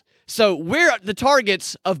us. So we're the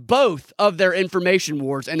targets of both of their information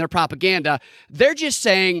wars and their propaganda. They're just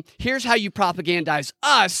saying, here's how you propagandize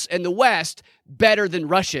us in the West better than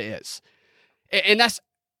Russia is. And that's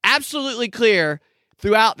absolutely clear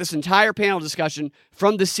throughout this entire panel discussion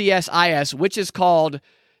from the CSIS, which is called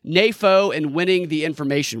NAFO and Winning the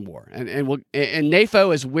Information War. And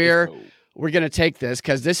NAFO is where we're going to take this,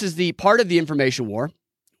 because this is the part of the information war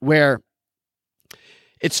where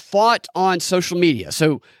it's fought on social media.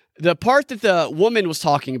 So the part that the woman was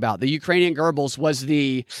talking about, the Ukrainian Goebbels, was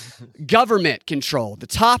the government control, the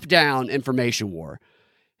top-down information war.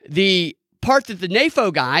 The part that the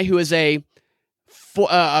NAFO guy, who is a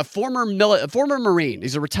former Marine,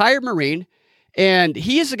 he's a retired Marine, and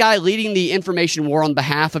he is the guy leading the information war on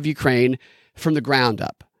behalf of Ukraine from the ground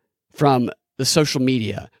up, from the social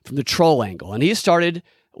media, from the troll angle. And he started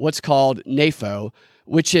what's called NAFO,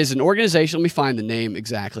 which is an organization. Let me find the name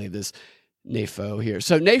exactly of this NAFO here.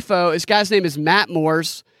 So NAFO, this guy's name is Matt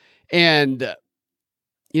Moores. And,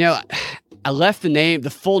 I left the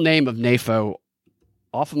full name of NAFO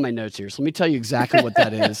off of my notes here. So let me tell you exactly what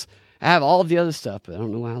that is. I have all of the other stuff, but I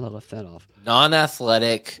don't know how I left that off.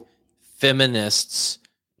 Non-athletic feminists.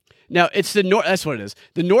 No, it's that's what it is.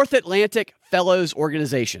 The North Atlantic Fellows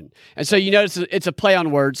Organization. And so you notice it's a play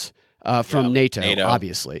on words from NATO,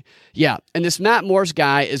 obviously. Yeah. And this Matt Moores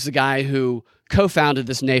guy is the guy who co-founded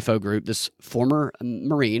this NAFO group, this former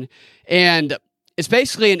Marine. And it's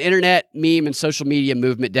basically an internet meme and social media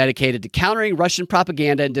movement dedicated to countering Russian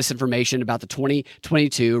propaganda and disinformation about the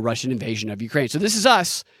 2022 Russian invasion of Ukraine. So this is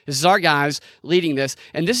us. This is our guys leading this.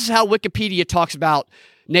 And this is how Wikipedia talks about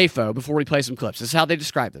NAFO before we play some clips. This is how they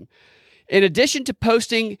describe them. In addition to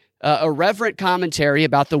posting irreverent commentary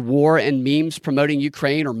about the war and memes promoting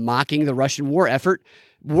Ukraine or mocking the Russian war effort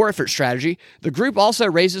strategy, the group also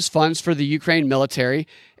raises funds for the Ukraine military,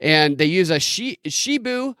 and they use a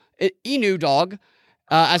Shibu Inu dog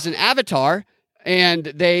as an avatar, and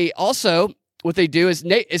they also what they do is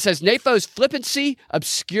it says NAFO's flippancy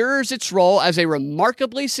obscures its role as a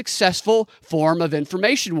remarkably successful form of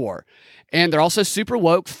information war. And they're also super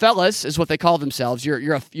woke. Fellas is what they call themselves. You're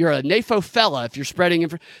a NAFO fella if you're spreading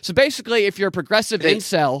So basically, if you're a progressive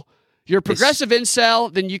incel,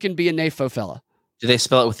 then you can be a NAFO fella. Do they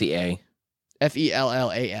spell it with the A?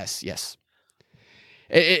 Fellas, yes.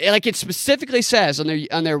 It specifically says on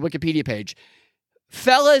their Wikipedia page,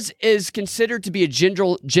 fellas is considered to be a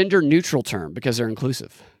gender neutral term because they're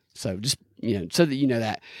inclusive. So just, so that you know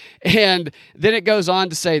that. And then it goes on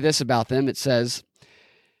to say this about them. It says,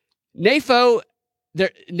 NAFO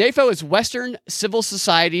is Western civil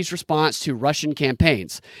society's response to Russian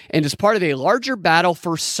campaigns and is part of a larger battle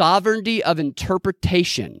for sovereignty of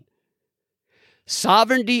interpretation.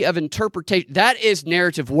 Sovereignty of interpretation. That is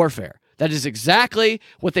narrative warfare. That is exactly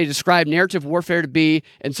what they describe narrative warfare to be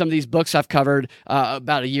in some of these books I've covered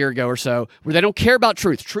about a year ago or so, where they don't care about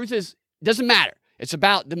truth. Truth doesn't matter. It's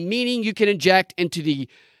about the meaning you can inject into the,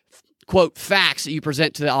 quote, facts that you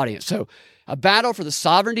present to the audience. So a battle for the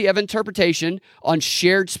sovereignty of interpretation on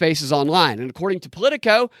shared spaces online. And according to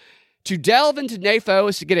Politico, to delve into NAFO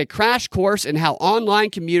is to get a crash course in how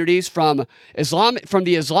online communities from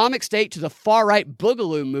the Islamic State to the far-right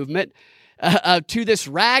Boogaloo movement to this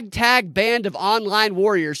ragtag band of online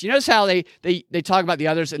warriors. You notice how they talk about the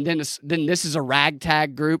others, and then this is a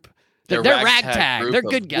ragtag group. They're ragtag. They're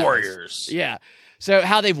good guys. Warriors. Yeah. So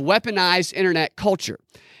how they've weaponized internet culture.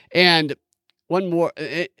 And one more,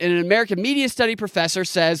 an American media study professor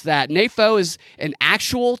says that NAFO is an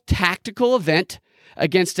actual tactical event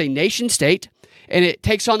against a nation state, and it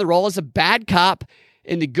takes on the role as a bad cop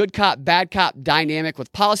in the good cop, bad cop dynamic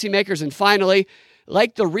with policymakers. And finally,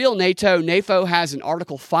 like the real NATO, NAFO has an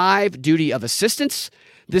Article 5 duty of assistance.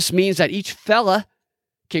 This means that each fella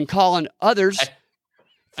can call on others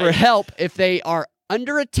for help if they are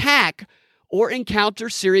under attack or encounter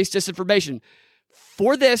serious disinformation.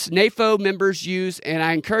 For this, NAFO members use, and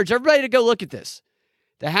I encourage everybody to go look at this,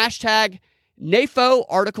 the hashtag NAFO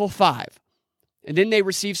Article 5. And then they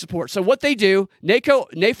receive support. So what they do,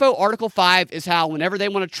 NAFO Article 5 is how whenever they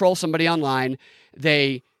want to troll somebody online,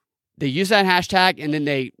 they use that hashtag and then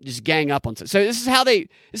they just gang up on. So this is how they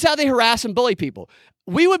harass and bully people.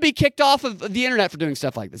 We would be kicked off of the internet for doing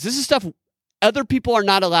stuff like this. This is stuff other people are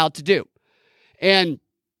not allowed to do. And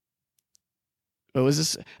what was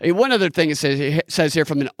this? One other thing it says here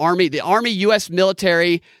from the Army U.S.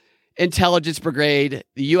 Military Intelligence Brigade,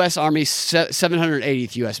 the U.S. Army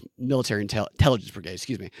 780th U.S. Military Intelligence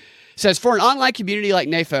Brigade, says for an online community like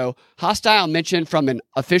NAFO, hostile mention from an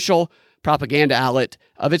official propaganda outlet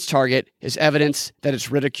of its target is evidence that its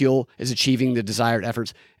ridicule is achieving the desired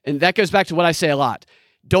efforts. And that goes back to what I say a lot.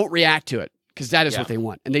 Don't react to it, because that is what they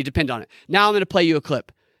want, and they depend on it. Now I'm going to play you a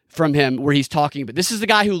clip from him where he's talking, but this is the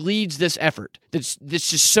guy who leads this effort that's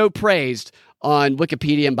just so praised on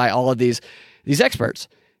Wikipedia and by all of these experts.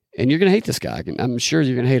 And you're going to hate this guy. I'm sure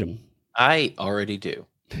you're going to hate him. I already do.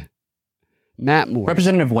 Matt Moore.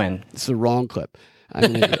 Representative Wynn. It's the wrong clip. I'm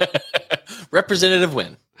an idiot. Representative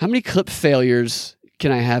Wynn. How many clip failures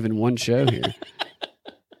can I have in one show here?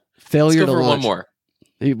 Failure Let's go to for launch. one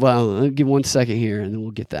more. Well, I'll give 1 second here, and then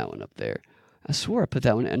we'll get that one up there. I swore I put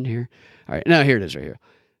that one in here. All right. No, here it is right here.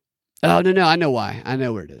 Oh, no. I know why. I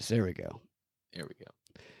know where it is. There we go.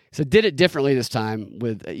 So did it differently this time.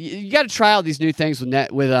 With you got to try all these new things with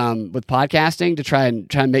podcasting to try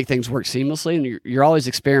and make things work seamlessly, and you're always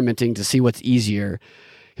experimenting to see what's easier,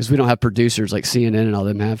 because we don't have producers like CNN and all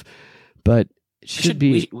them have. But it should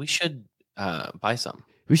be. We should buy some.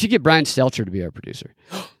 We should get Brian Stelter to be our producer.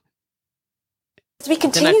 Then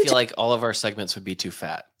I feel like all of our segments would be too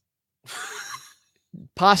fat.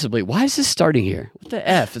 Possibly. Why is this starting here? What the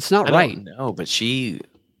F? It's not right. I don't know, but she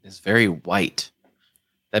is very white.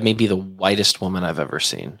 That may be the whitest woman I've ever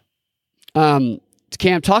seen. Cam,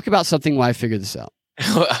 talk about something while I figure this out.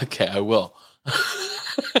 Okay, I will.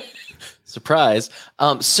 Surprise.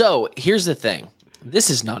 So here's the thing. This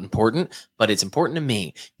is not important, but it's important to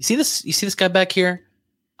me. You see this guy back here?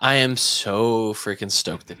 I am so freaking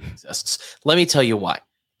stoked that he exists. Let me tell you why.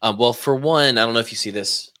 Well, for one, I don't know if you see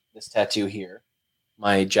this tattoo here,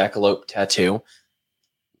 my jackalope tattoo.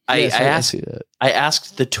 Yes, I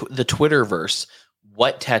asked the Twitterverse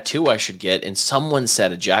what tattoo I should get, and someone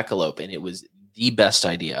said a jackalope, and it was the best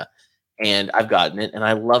idea. And I've gotten it, and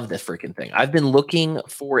I love this freaking thing. I've been looking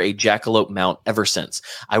for a jackalope mount ever since.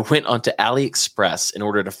 I went onto AliExpress in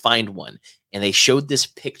order to find one, and they showed this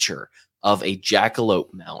picture of a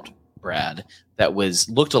jackalope mount, Brad, that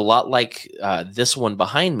looked a lot like this one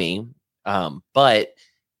behind me, but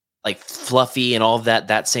like fluffy and all of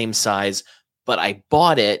that same size. But I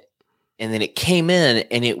bought it, and then it came in,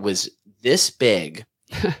 and it was this big,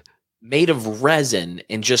 made of resin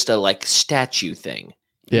and just a like statue thing.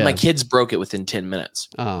 Yeah. My kids broke it within 10 minutes.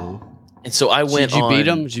 Oh. And so I went Did you on. beat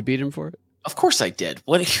him? Did you beat him for it? Of course I did.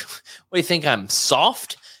 What do you think? I'm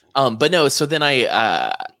soft? But no, so then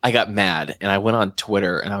I got mad and I went on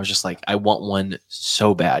Twitter and I was just like, I want one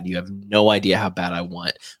so bad. You have no idea how bad I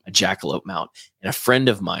want a jackalope mount. And a friend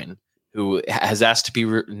of mine who has asked to be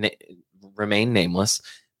remain nameless,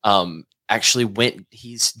 actually went,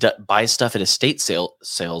 buys stuff at estate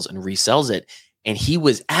sales and resells it. And he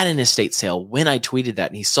was at an estate sale when I tweeted that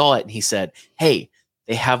and he saw it and he said, hey,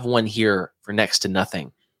 they have one here for next to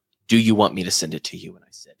nothing. Do you want me to send it to you? And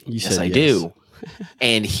I said, yes, I do.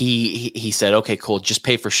 And he said, okay, cool. Just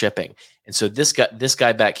pay for shipping. And so this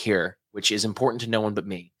guy back here, which is important to no one but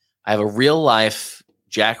me, I have a real life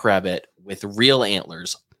jackrabbit with real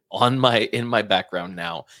antlers in my background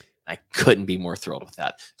now. I couldn't be more thrilled with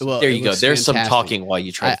that. So well, there you go. There's fantastic. some talking while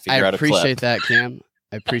you try to figure out a clip. I appreciate that, Cam.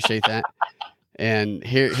 I appreciate that. And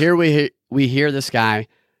here we hear this guy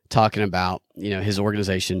talking about, his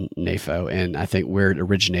organization, NAFO, and I think where it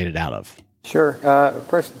originated out of. Sure.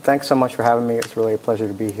 First, thanks so much for having me. It's really a pleasure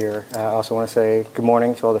to be here. I also want to say good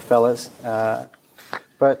morning to all the fellas.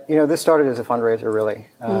 But, this started as a fundraiser, really.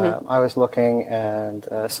 I was looking and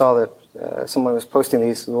saw that someone was posting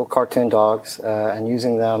these little cartoon dogs and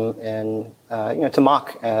using them to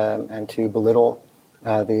mock and to belittle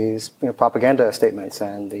these propaganda statements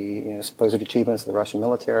and the supposed achievements of the Russian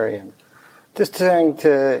military, and just trying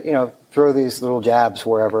to throw these little jabs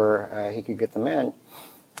wherever he could get them in.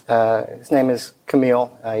 His name is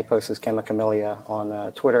Camille. He posts as Kema Camellia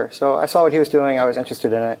on Twitter. So I saw what he was doing. I was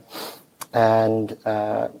interested in it. And,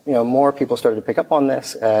 more people started to pick up on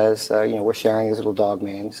this as, we're sharing these little dog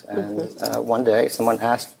memes. And one day someone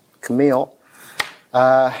asked Camille,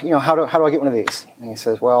 how do I get one of these? And he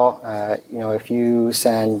says, well, if you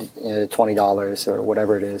send $20 or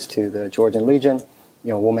whatever it is to the Georgian Legion,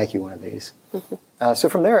 we'll make you one of these. So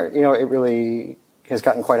from there, it really has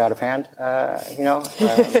gotten quite out of hand. I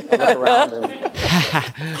look around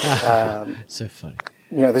and so funny.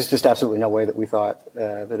 There's just absolutely no way that we thought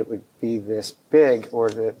that it would be this big or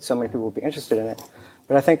that so many people would be interested in it.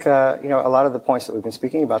 But I think, a lot of the points that we've been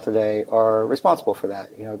speaking about today are responsible for that.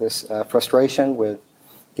 This frustration with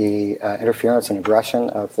the interference and aggression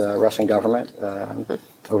of the Russian government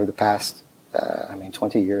over the past,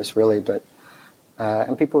 20 years, really. But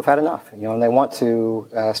and people have had enough, and they want to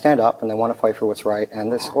stand up and they want to fight for what's right.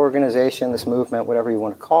 And this organization, this movement, whatever you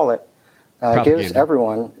want to call it, gives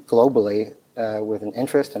everyone globally with an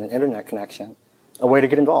interest and an internet connection a way to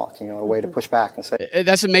get involved, a way to push back and say.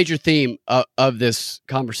 That's a major theme of this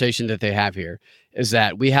conversation that they have here, is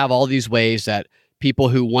that we have all these ways that people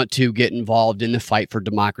who want to get involved in the fight for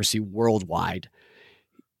democracy worldwide,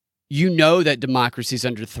 that democracy is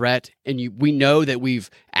under threat, and we know that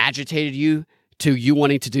we've agitated you to you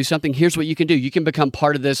wanting to do something. Here's what you can do. You can become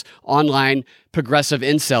part of this online progressive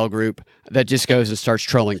incel group that just goes and starts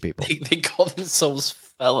trolling people. They call themselves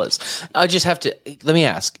fellas. I just have to, let me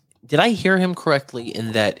ask, did I hear him correctly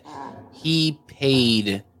in that he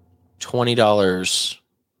paid $20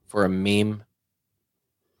 for a meme?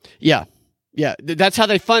 Yeah. That's how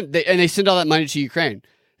they fund, and they send all that money to Ukraine.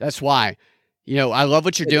 That's why. I love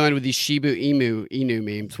what you're doing with these Shibu Inu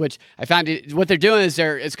memes, which I found what they're doing is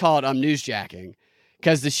it's called newsjacking,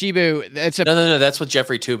 because the Shibu, it's a no, that's what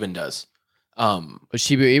Jeffrey Toobin does. Shibu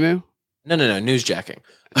Inu? No, newsjacking.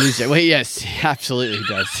 Well, yes, absolutely he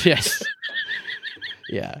does. Yes.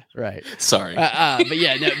 Yeah, right. Sorry. But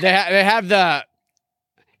yeah, no, they have the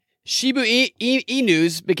Shibu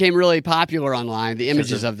Inus became really popular online, the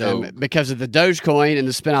images of them, because of the Dogecoin and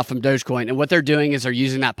the spinoff from Dogecoin. And what they're doing is they're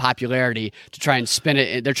using that popularity to try and spin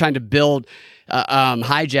it. They're trying to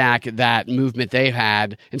hijack that movement they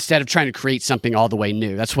had instead of trying to create something all the way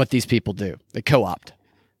new. That's what these people do. They co-opt.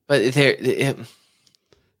 But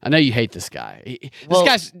I know you hate this guy. This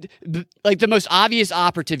guy's like the most obvious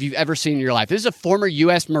operative you've ever seen in your life. This is a former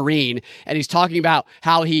U.S. Marine, and he's talking about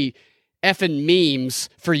how he effing memes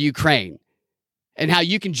for Ukraine and how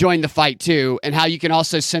you can join the fight too, and how you can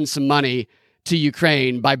also send some money to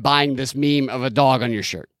Ukraine by buying this meme of a dog on your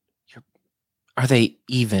shirt. Are they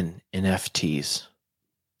even NFTs?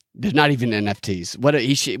 They're not even NFTs.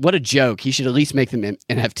 What a joke. He should at least make them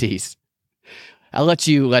NFTs. I'll let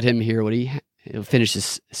him hear what he'll finish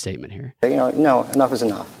his statement here. No, enough is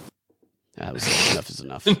enough. That was it. Enough is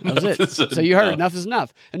enough. That was it. So you heard enough is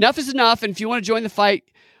enough. Enough is enough. And if you want to join the fight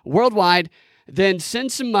worldwide, then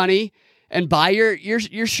send some money and buy your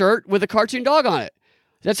shirt with a cartoon dog on it.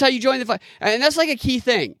 That's how you join the fight. And that's like a key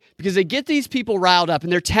thing because they get these people riled up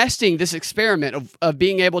and they're testing this experiment of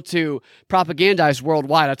being able to propagandize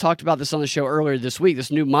worldwide. I talked about this on the show earlier this week,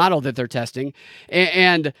 this new model that they're testing.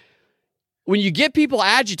 And when you get people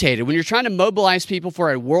agitated, when you're trying to mobilize people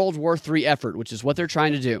for a World War III effort, which is what they're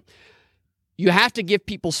trying to do, you have to give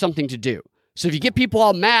people something to do. So if you get people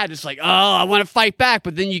all mad, it's like, oh, I want to fight back,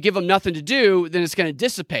 but then you give them nothing to do, then it's going to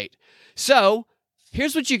dissipate. So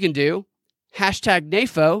here's what you can do.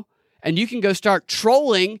 #NAFO, and you can go start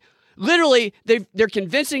trolling. Literally, they're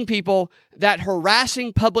convincing people that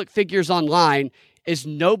harassing public figures online is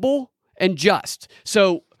noble and just.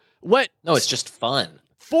 So what? No, it's just fun.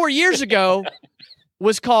 4 years ago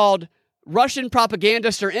was called Russian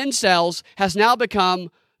propagandists or incels has now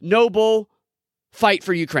become noble fight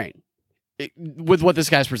for Ukraine with what this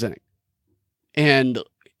guy's presenting. And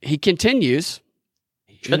he continues.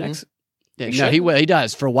 He shouldn't. He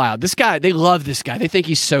does for a while. This guy, they love this guy. They think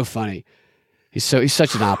he's so funny. He's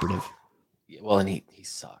such an operative. Well, and he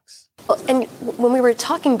sucks. And when we were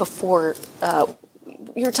talking before,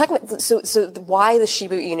 you were talking about, so why the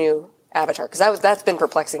Shiba Inu avatar? Because that's been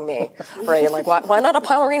perplexing me, right? Like why not a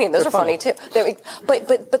Pomeranian? Those are funny too.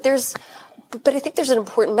 But I think there's an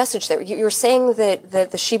important message there. You're saying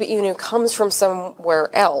that the Shiba Inu comes from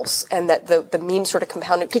somewhere else and that the meme sort of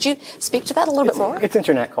compounded. Could you speak to that a little bit more? It's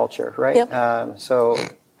internet culture, right? Yeah. So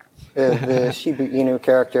the Shiba Inu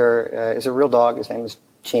character is a real dog. His name is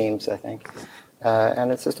James, I think.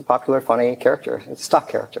 And it's just a popular, funny character. It's a stock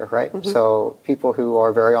character, right? Mm-hmm. So people who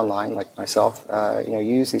are very online, like myself,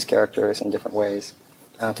 use these characters in different ways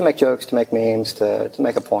to make jokes, to make memes, to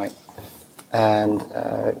make a point. And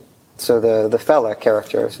so the fella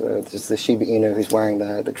character, so there's the Shiba Inu who's wearing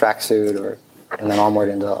the tracksuit and then onward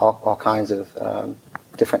into all kinds of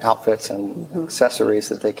different outfits and accessories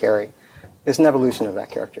that they carry, is an evolution of that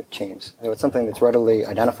character, James. It's something that's readily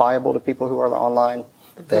identifiable to people who are online.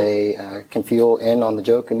 They can feel in on the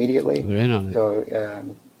joke immediately. They're in on it. So,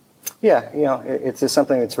 it's just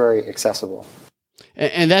something that's very accessible.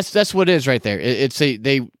 And that's what it is right there.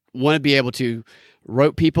 They want to be able to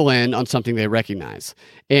rope people in on something they recognize,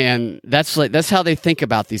 and that's how they think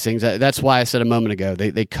about these things. That's why I said a moment ago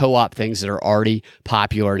they co-opt things that are already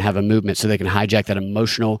popular and have a movement, so they can hijack that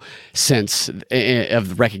emotional sense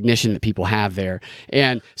of recognition that people have there.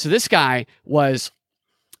 And so this guy was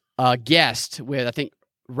a guest with, I think,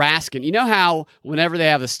 Raskin. You know how whenever they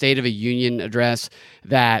have a State of a Union address,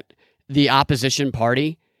 that the opposition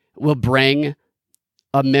party will bring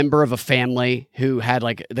a member of a family who had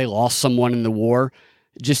they lost someone in the war,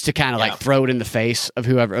 just to kind of throw it in the face of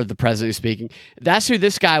whoever, of the president who's speaking. That's who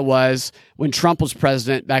this guy was when Trump was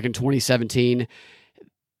president back in 2017.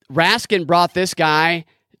 Raskin brought this guy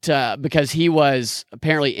because he was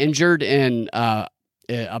apparently injured in a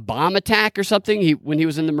bomb attack or something when he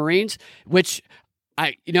was in the Marines, which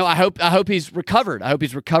I hope he's recovered. I hope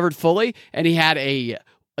he's recovered fully. And he had a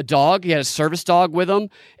dog. He had a service dog with him.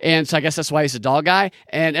 And so I guess that's why he's a dog guy.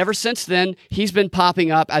 And ever since then, he's been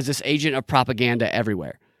popping up as this agent of propaganda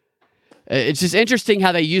everywhere. It's just interesting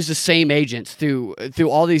how they use the same agents through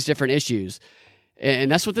all these different issues.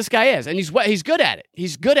 And that's what this guy is. And he's good at it.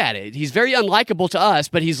 He's good at it. He's very unlikable to us,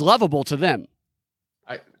 but he's lovable to them.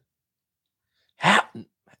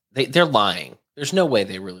 They're lying. There's no way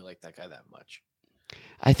they really like that guy that much.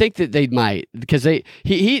 I think that they might, because to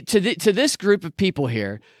this group of people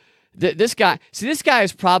here, this guy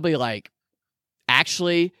is probably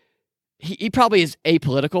he probably is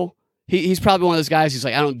apolitical. He's probably one of those guys who's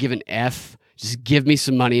like, I don't give an F, just give me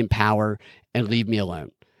some money and power and leave me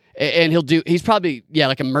alone. And he's probably,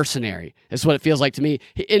 like a mercenary. That's what it feels like to me.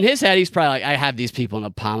 In his head, he's probably like, I have these people in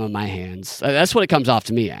the palm of my hands. That's what it comes off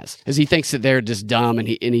to me as he thinks that they're just dumb and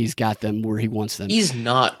he's got them where he wants them. He's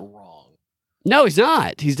not wrong. No, he's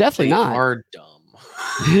not. He's definitely not. They are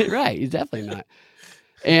dumb. Right, he's definitely not.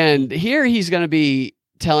 And here he's going to be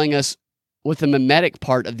telling us what the mimetic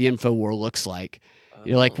part of the info war looks like.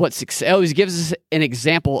 What success? Oh, he gives us an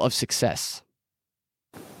example of success.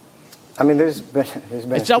 I mean, there's been.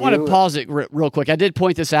 I want to pause it real quick. I did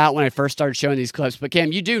point this out when I first started showing these clips, but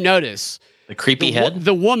Cam, you do notice the creepy head,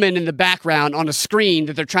 the woman in the background on a screen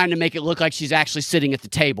that they're trying to make it look like she's actually sitting at the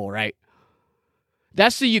table, right?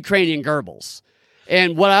 That's the Ukrainian Goebbels.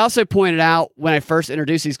 And what I also pointed out when I first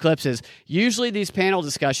introduced these clips is usually these panel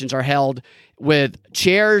discussions are held with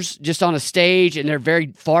chairs just on a stage, and they're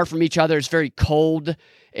very far from each other. It's very cold,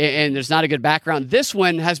 and there's not a good background. This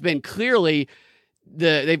one has been clearly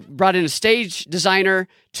they brought in a stage designer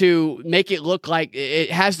to make it look like it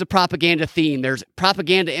has the propaganda theme. There's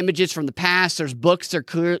propaganda images from the past. There's books they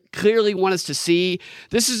clearly want us to see.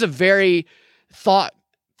 This is a very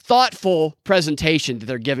thoughtful presentation that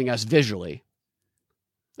they're giving us visually.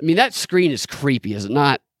 I mean, that screen is creepy, is it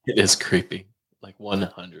not? It is creepy, like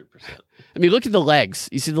 100%. I mean, look at the legs.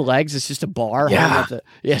 You see the legs? It's just a bar. Yeah.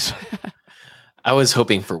 Yes. I was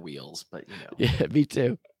hoping for wheels, but Yeah, me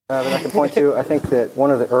too. But I can point to, I think that one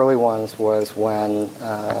of the early ones was when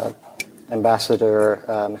Ambassador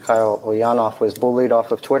Mikhail Ulyanov was bullied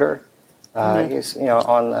off of Twitter. He's,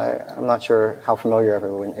 I'm not sure how familiar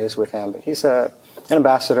everyone is with him, but he's an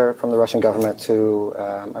ambassador from the Russian government to,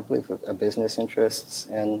 I believe, a business interests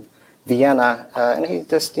in Vienna, and he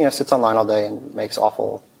just, sits online all day and makes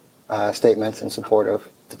awful statements in support of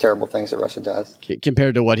the terrible things that Russia does.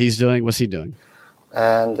 Compared to what he's doing, what's he doing?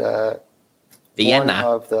 And Vienna. one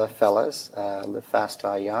of the fellas, Live Fast,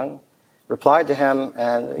 Die Young, replied to him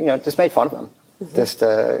and, just made fun of him. Just,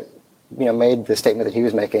 made the statement that he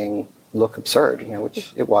was making look absurd,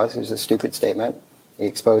 which it was. It was a stupid statement. He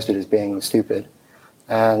exposed it as being stupid.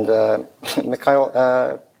 And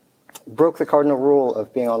Mikhail broke the cardinal rule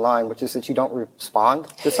of being online, which is that you don't respond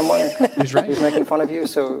to someone He's right. who's making fun of you.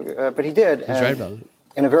 So, but he did. He's right about it.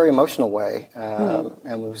 In a very emotional way,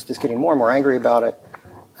 and was just getting more and more angry about it.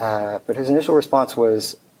 But his initial response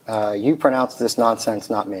was, you pronounced this nonsense,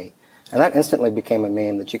 not me. And that instantly became a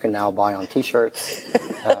meme that you can now buy on T-shirts.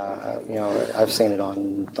 I've seen it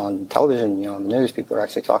on television, on the news. People are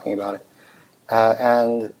actually talking about it.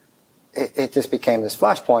 And it just became this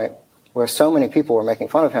flashpoint where so many people were making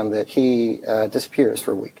fun of him that he disappears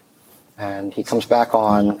for a week. And he comes back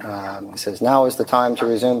on, he says, now is the time to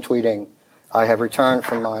resume tweeting. I have returned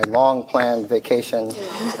from my long-planned vacation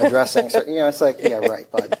addressing. So, it's like, yeah,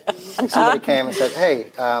 right, bud. Somebody came and said,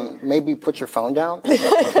 hey, maybe put your phone down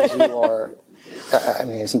because you are,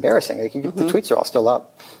 it's embarrassing. The tweets are all still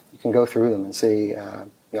up. You can go through them and see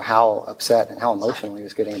how upset and how emotional he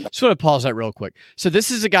was getting. Just want to pause that real quick. So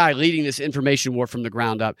this is a guy leading this information war from the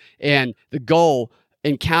ground up, and the goal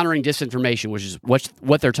in countering disinformation, which is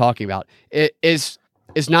what they're talking about, is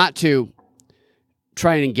not to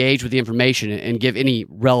try and engage with the information and give any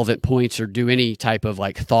relevant points or do any type of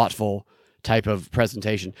thoughtful type of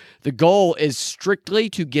presentation. The goal is strictly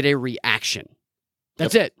to get a reaction.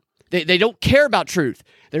 That's it. They don't care about truth.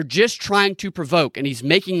 They're just trying to provoke, and he's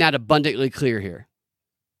making that abundantly clear here.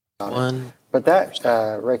 But that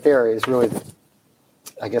right there is really,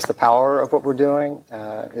 I guess, the power of what we're doing,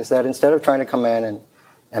 is that instead of trying to come in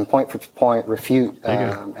and point for point refute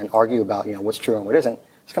and argue about what's true and what isn't,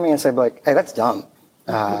 just coming in and say, hey, that's dumb.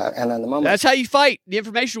 And then the moment that's how you fight the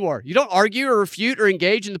information war. You don't argue or refute or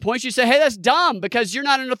engage in the points. You say, hey, that's dumb because you're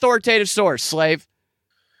not an authoritative source, slave.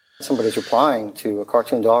 Somebody's replying to a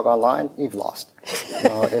cartoon dog online, you've lost.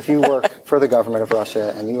 If you work for the government of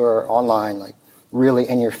Russia and you are online, really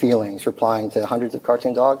in your feelings, replying to hundreds of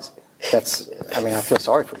cartoon dogs, I feel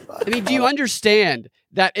sorry for you. Do you understand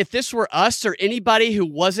that if this were us or anybody who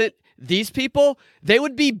wasn't these people, they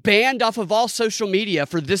would be banned off of all social media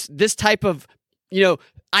for this type of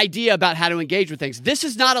idea about how to engage with things. This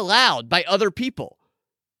is not allowed by other people.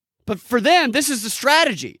 But for them, this is the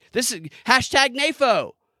strategy. This is hashtag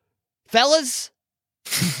NAFO. Fellas.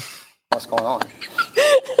 What's going on?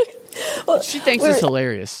 Well, she thinks it's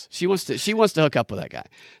hilarious. She wants to hook up with that guy.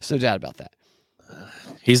 There's no doubt about that.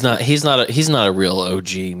 He's not a real OG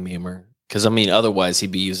memer. Because otherwise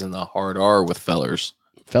he'd be using the hard R with fellers.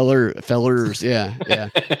 Fellers, yeah.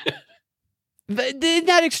 Isn't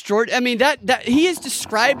that extraordinary? That he is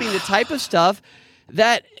describing the type of stuff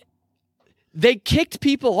that they kicked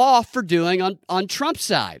people off for doing on Trump's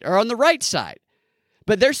side or on the right side.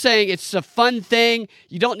 But they're saying it's a fun thing.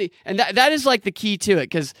 You don't need, and that is the key to it,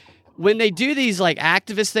 because when they do these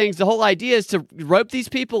activist things, the whole idea is to rope these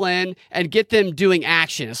people in and get them doing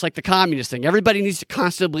action. It's like the communist thing. Everybody needs to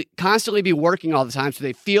constantly be working all the time so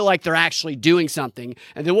they feel like they're actually doing something.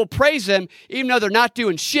 And then we'll praise them, even though they're not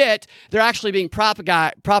doing shit. They're actually being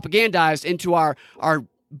propagandized into our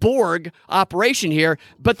Borg operation here,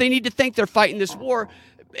 but they need to think they're fighting this war.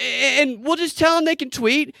 And we'll just tell them they can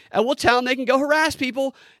tweet, and we'll tell them they can go harass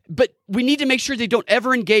people, but we need to make sure they don't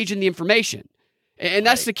ever engage in the information. And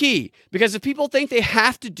that's the key, because if people think they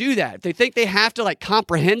have to do that, if they think they have to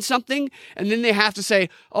comprehend something, and then they have to say,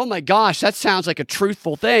 oh my gosh, that sounds like a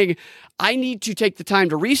truthful thing, I need to take the time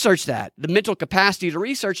to research that, the mental capacity to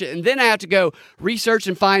research it, and then I have to go research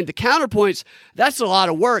and find the counterpoints. That's a lot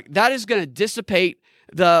of work. That is going to dissipate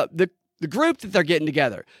the group that they're getting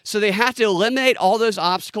together. So they have to eliminate all those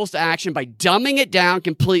obstacles to action by dumbing it down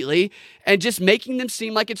completely and just making them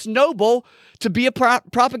seem like it's noble to be a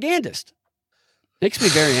propagandist. Makes me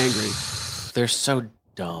very angry. They're so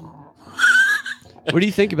dumb. What do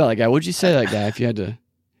you think about that guy? What'd you say to that guy if you had to?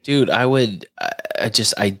 Dude, I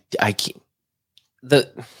can't.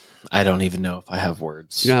 I don't even know if I have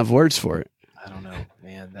words. You don't have words for it. I don't know,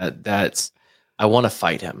 man. That's I want to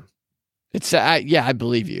fight him. It's I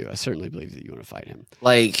believe you. I certainly believe that you want to fight him.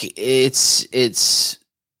 Like it's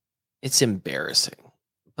embarrassing.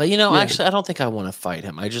 But actually, I don't think I want to fight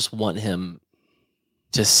him. I just want him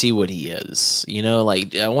to see what he is.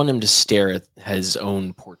 Like I want him to stare at his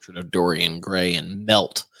own portrait of Dorian Gray and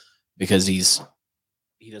melt because he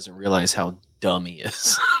doesn't realize how dumb he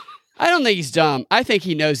is. I don't think he's dumb. I think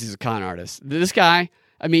he knows he's a con artist. This guy,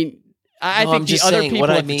 I mean, I think the other people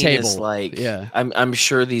at the table. Is like, I'm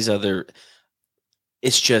sure these other.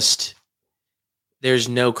 It's just there's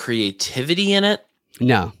no creativity in it.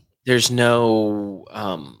 No, there's no.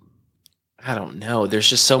 I don't know. There's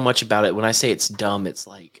just so much about it. When I say it's dumb, it's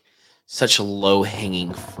like such a low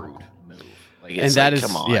hanging fruit move. Like, it's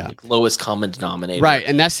come on, like lowest common denominator. Right,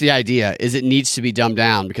 and that's the idea. Is it needs to be dumbed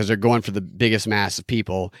down because they're going for the biggest mass of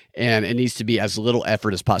people, and it needs to be as little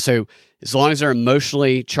effort as possible. So as long as they're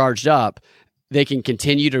emotionally charged up, they can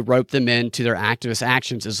continue to rope them into their activist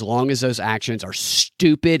actions as long as those actions are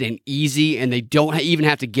stupid and easy, and they don't even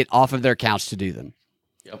have to get off of their couch to do them.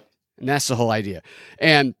 Yep, and that's the whole idea.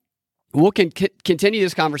 And we'll continue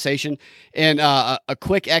this conversation in a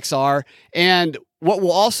quick XR. And what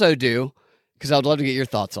we'll also do, because I would love to get your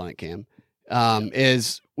thoughts on it, Cam,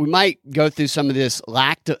 is we might go through some of this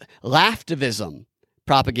laftivism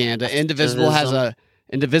propaganda. Indivisible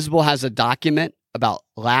has a document about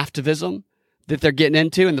laftivism that they're getting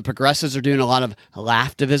into, and the progressives are doing a lot of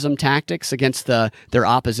laftivism tactics against their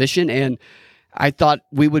opposition. And I thought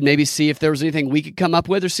we would maybe see if there was anything we could come up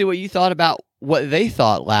with, or see what you thought about what they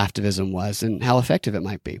thought laftivism was and how effective it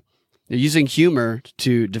might be. They're using humor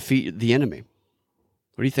to defeat the enemy.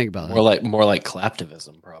 What do you think about that? More like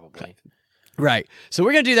claptivism, probably. Okay. Right. So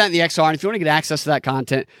we're going to do that in the XR. And if you want to get access to that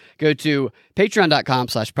content, go to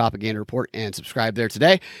patreon.com/propaganda report and subscribe there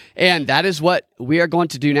today. And that is what we are going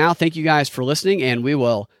to do now. Thank you guys for listening, and we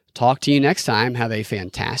will talk to you next time. Have a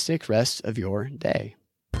fantastic rest of your day.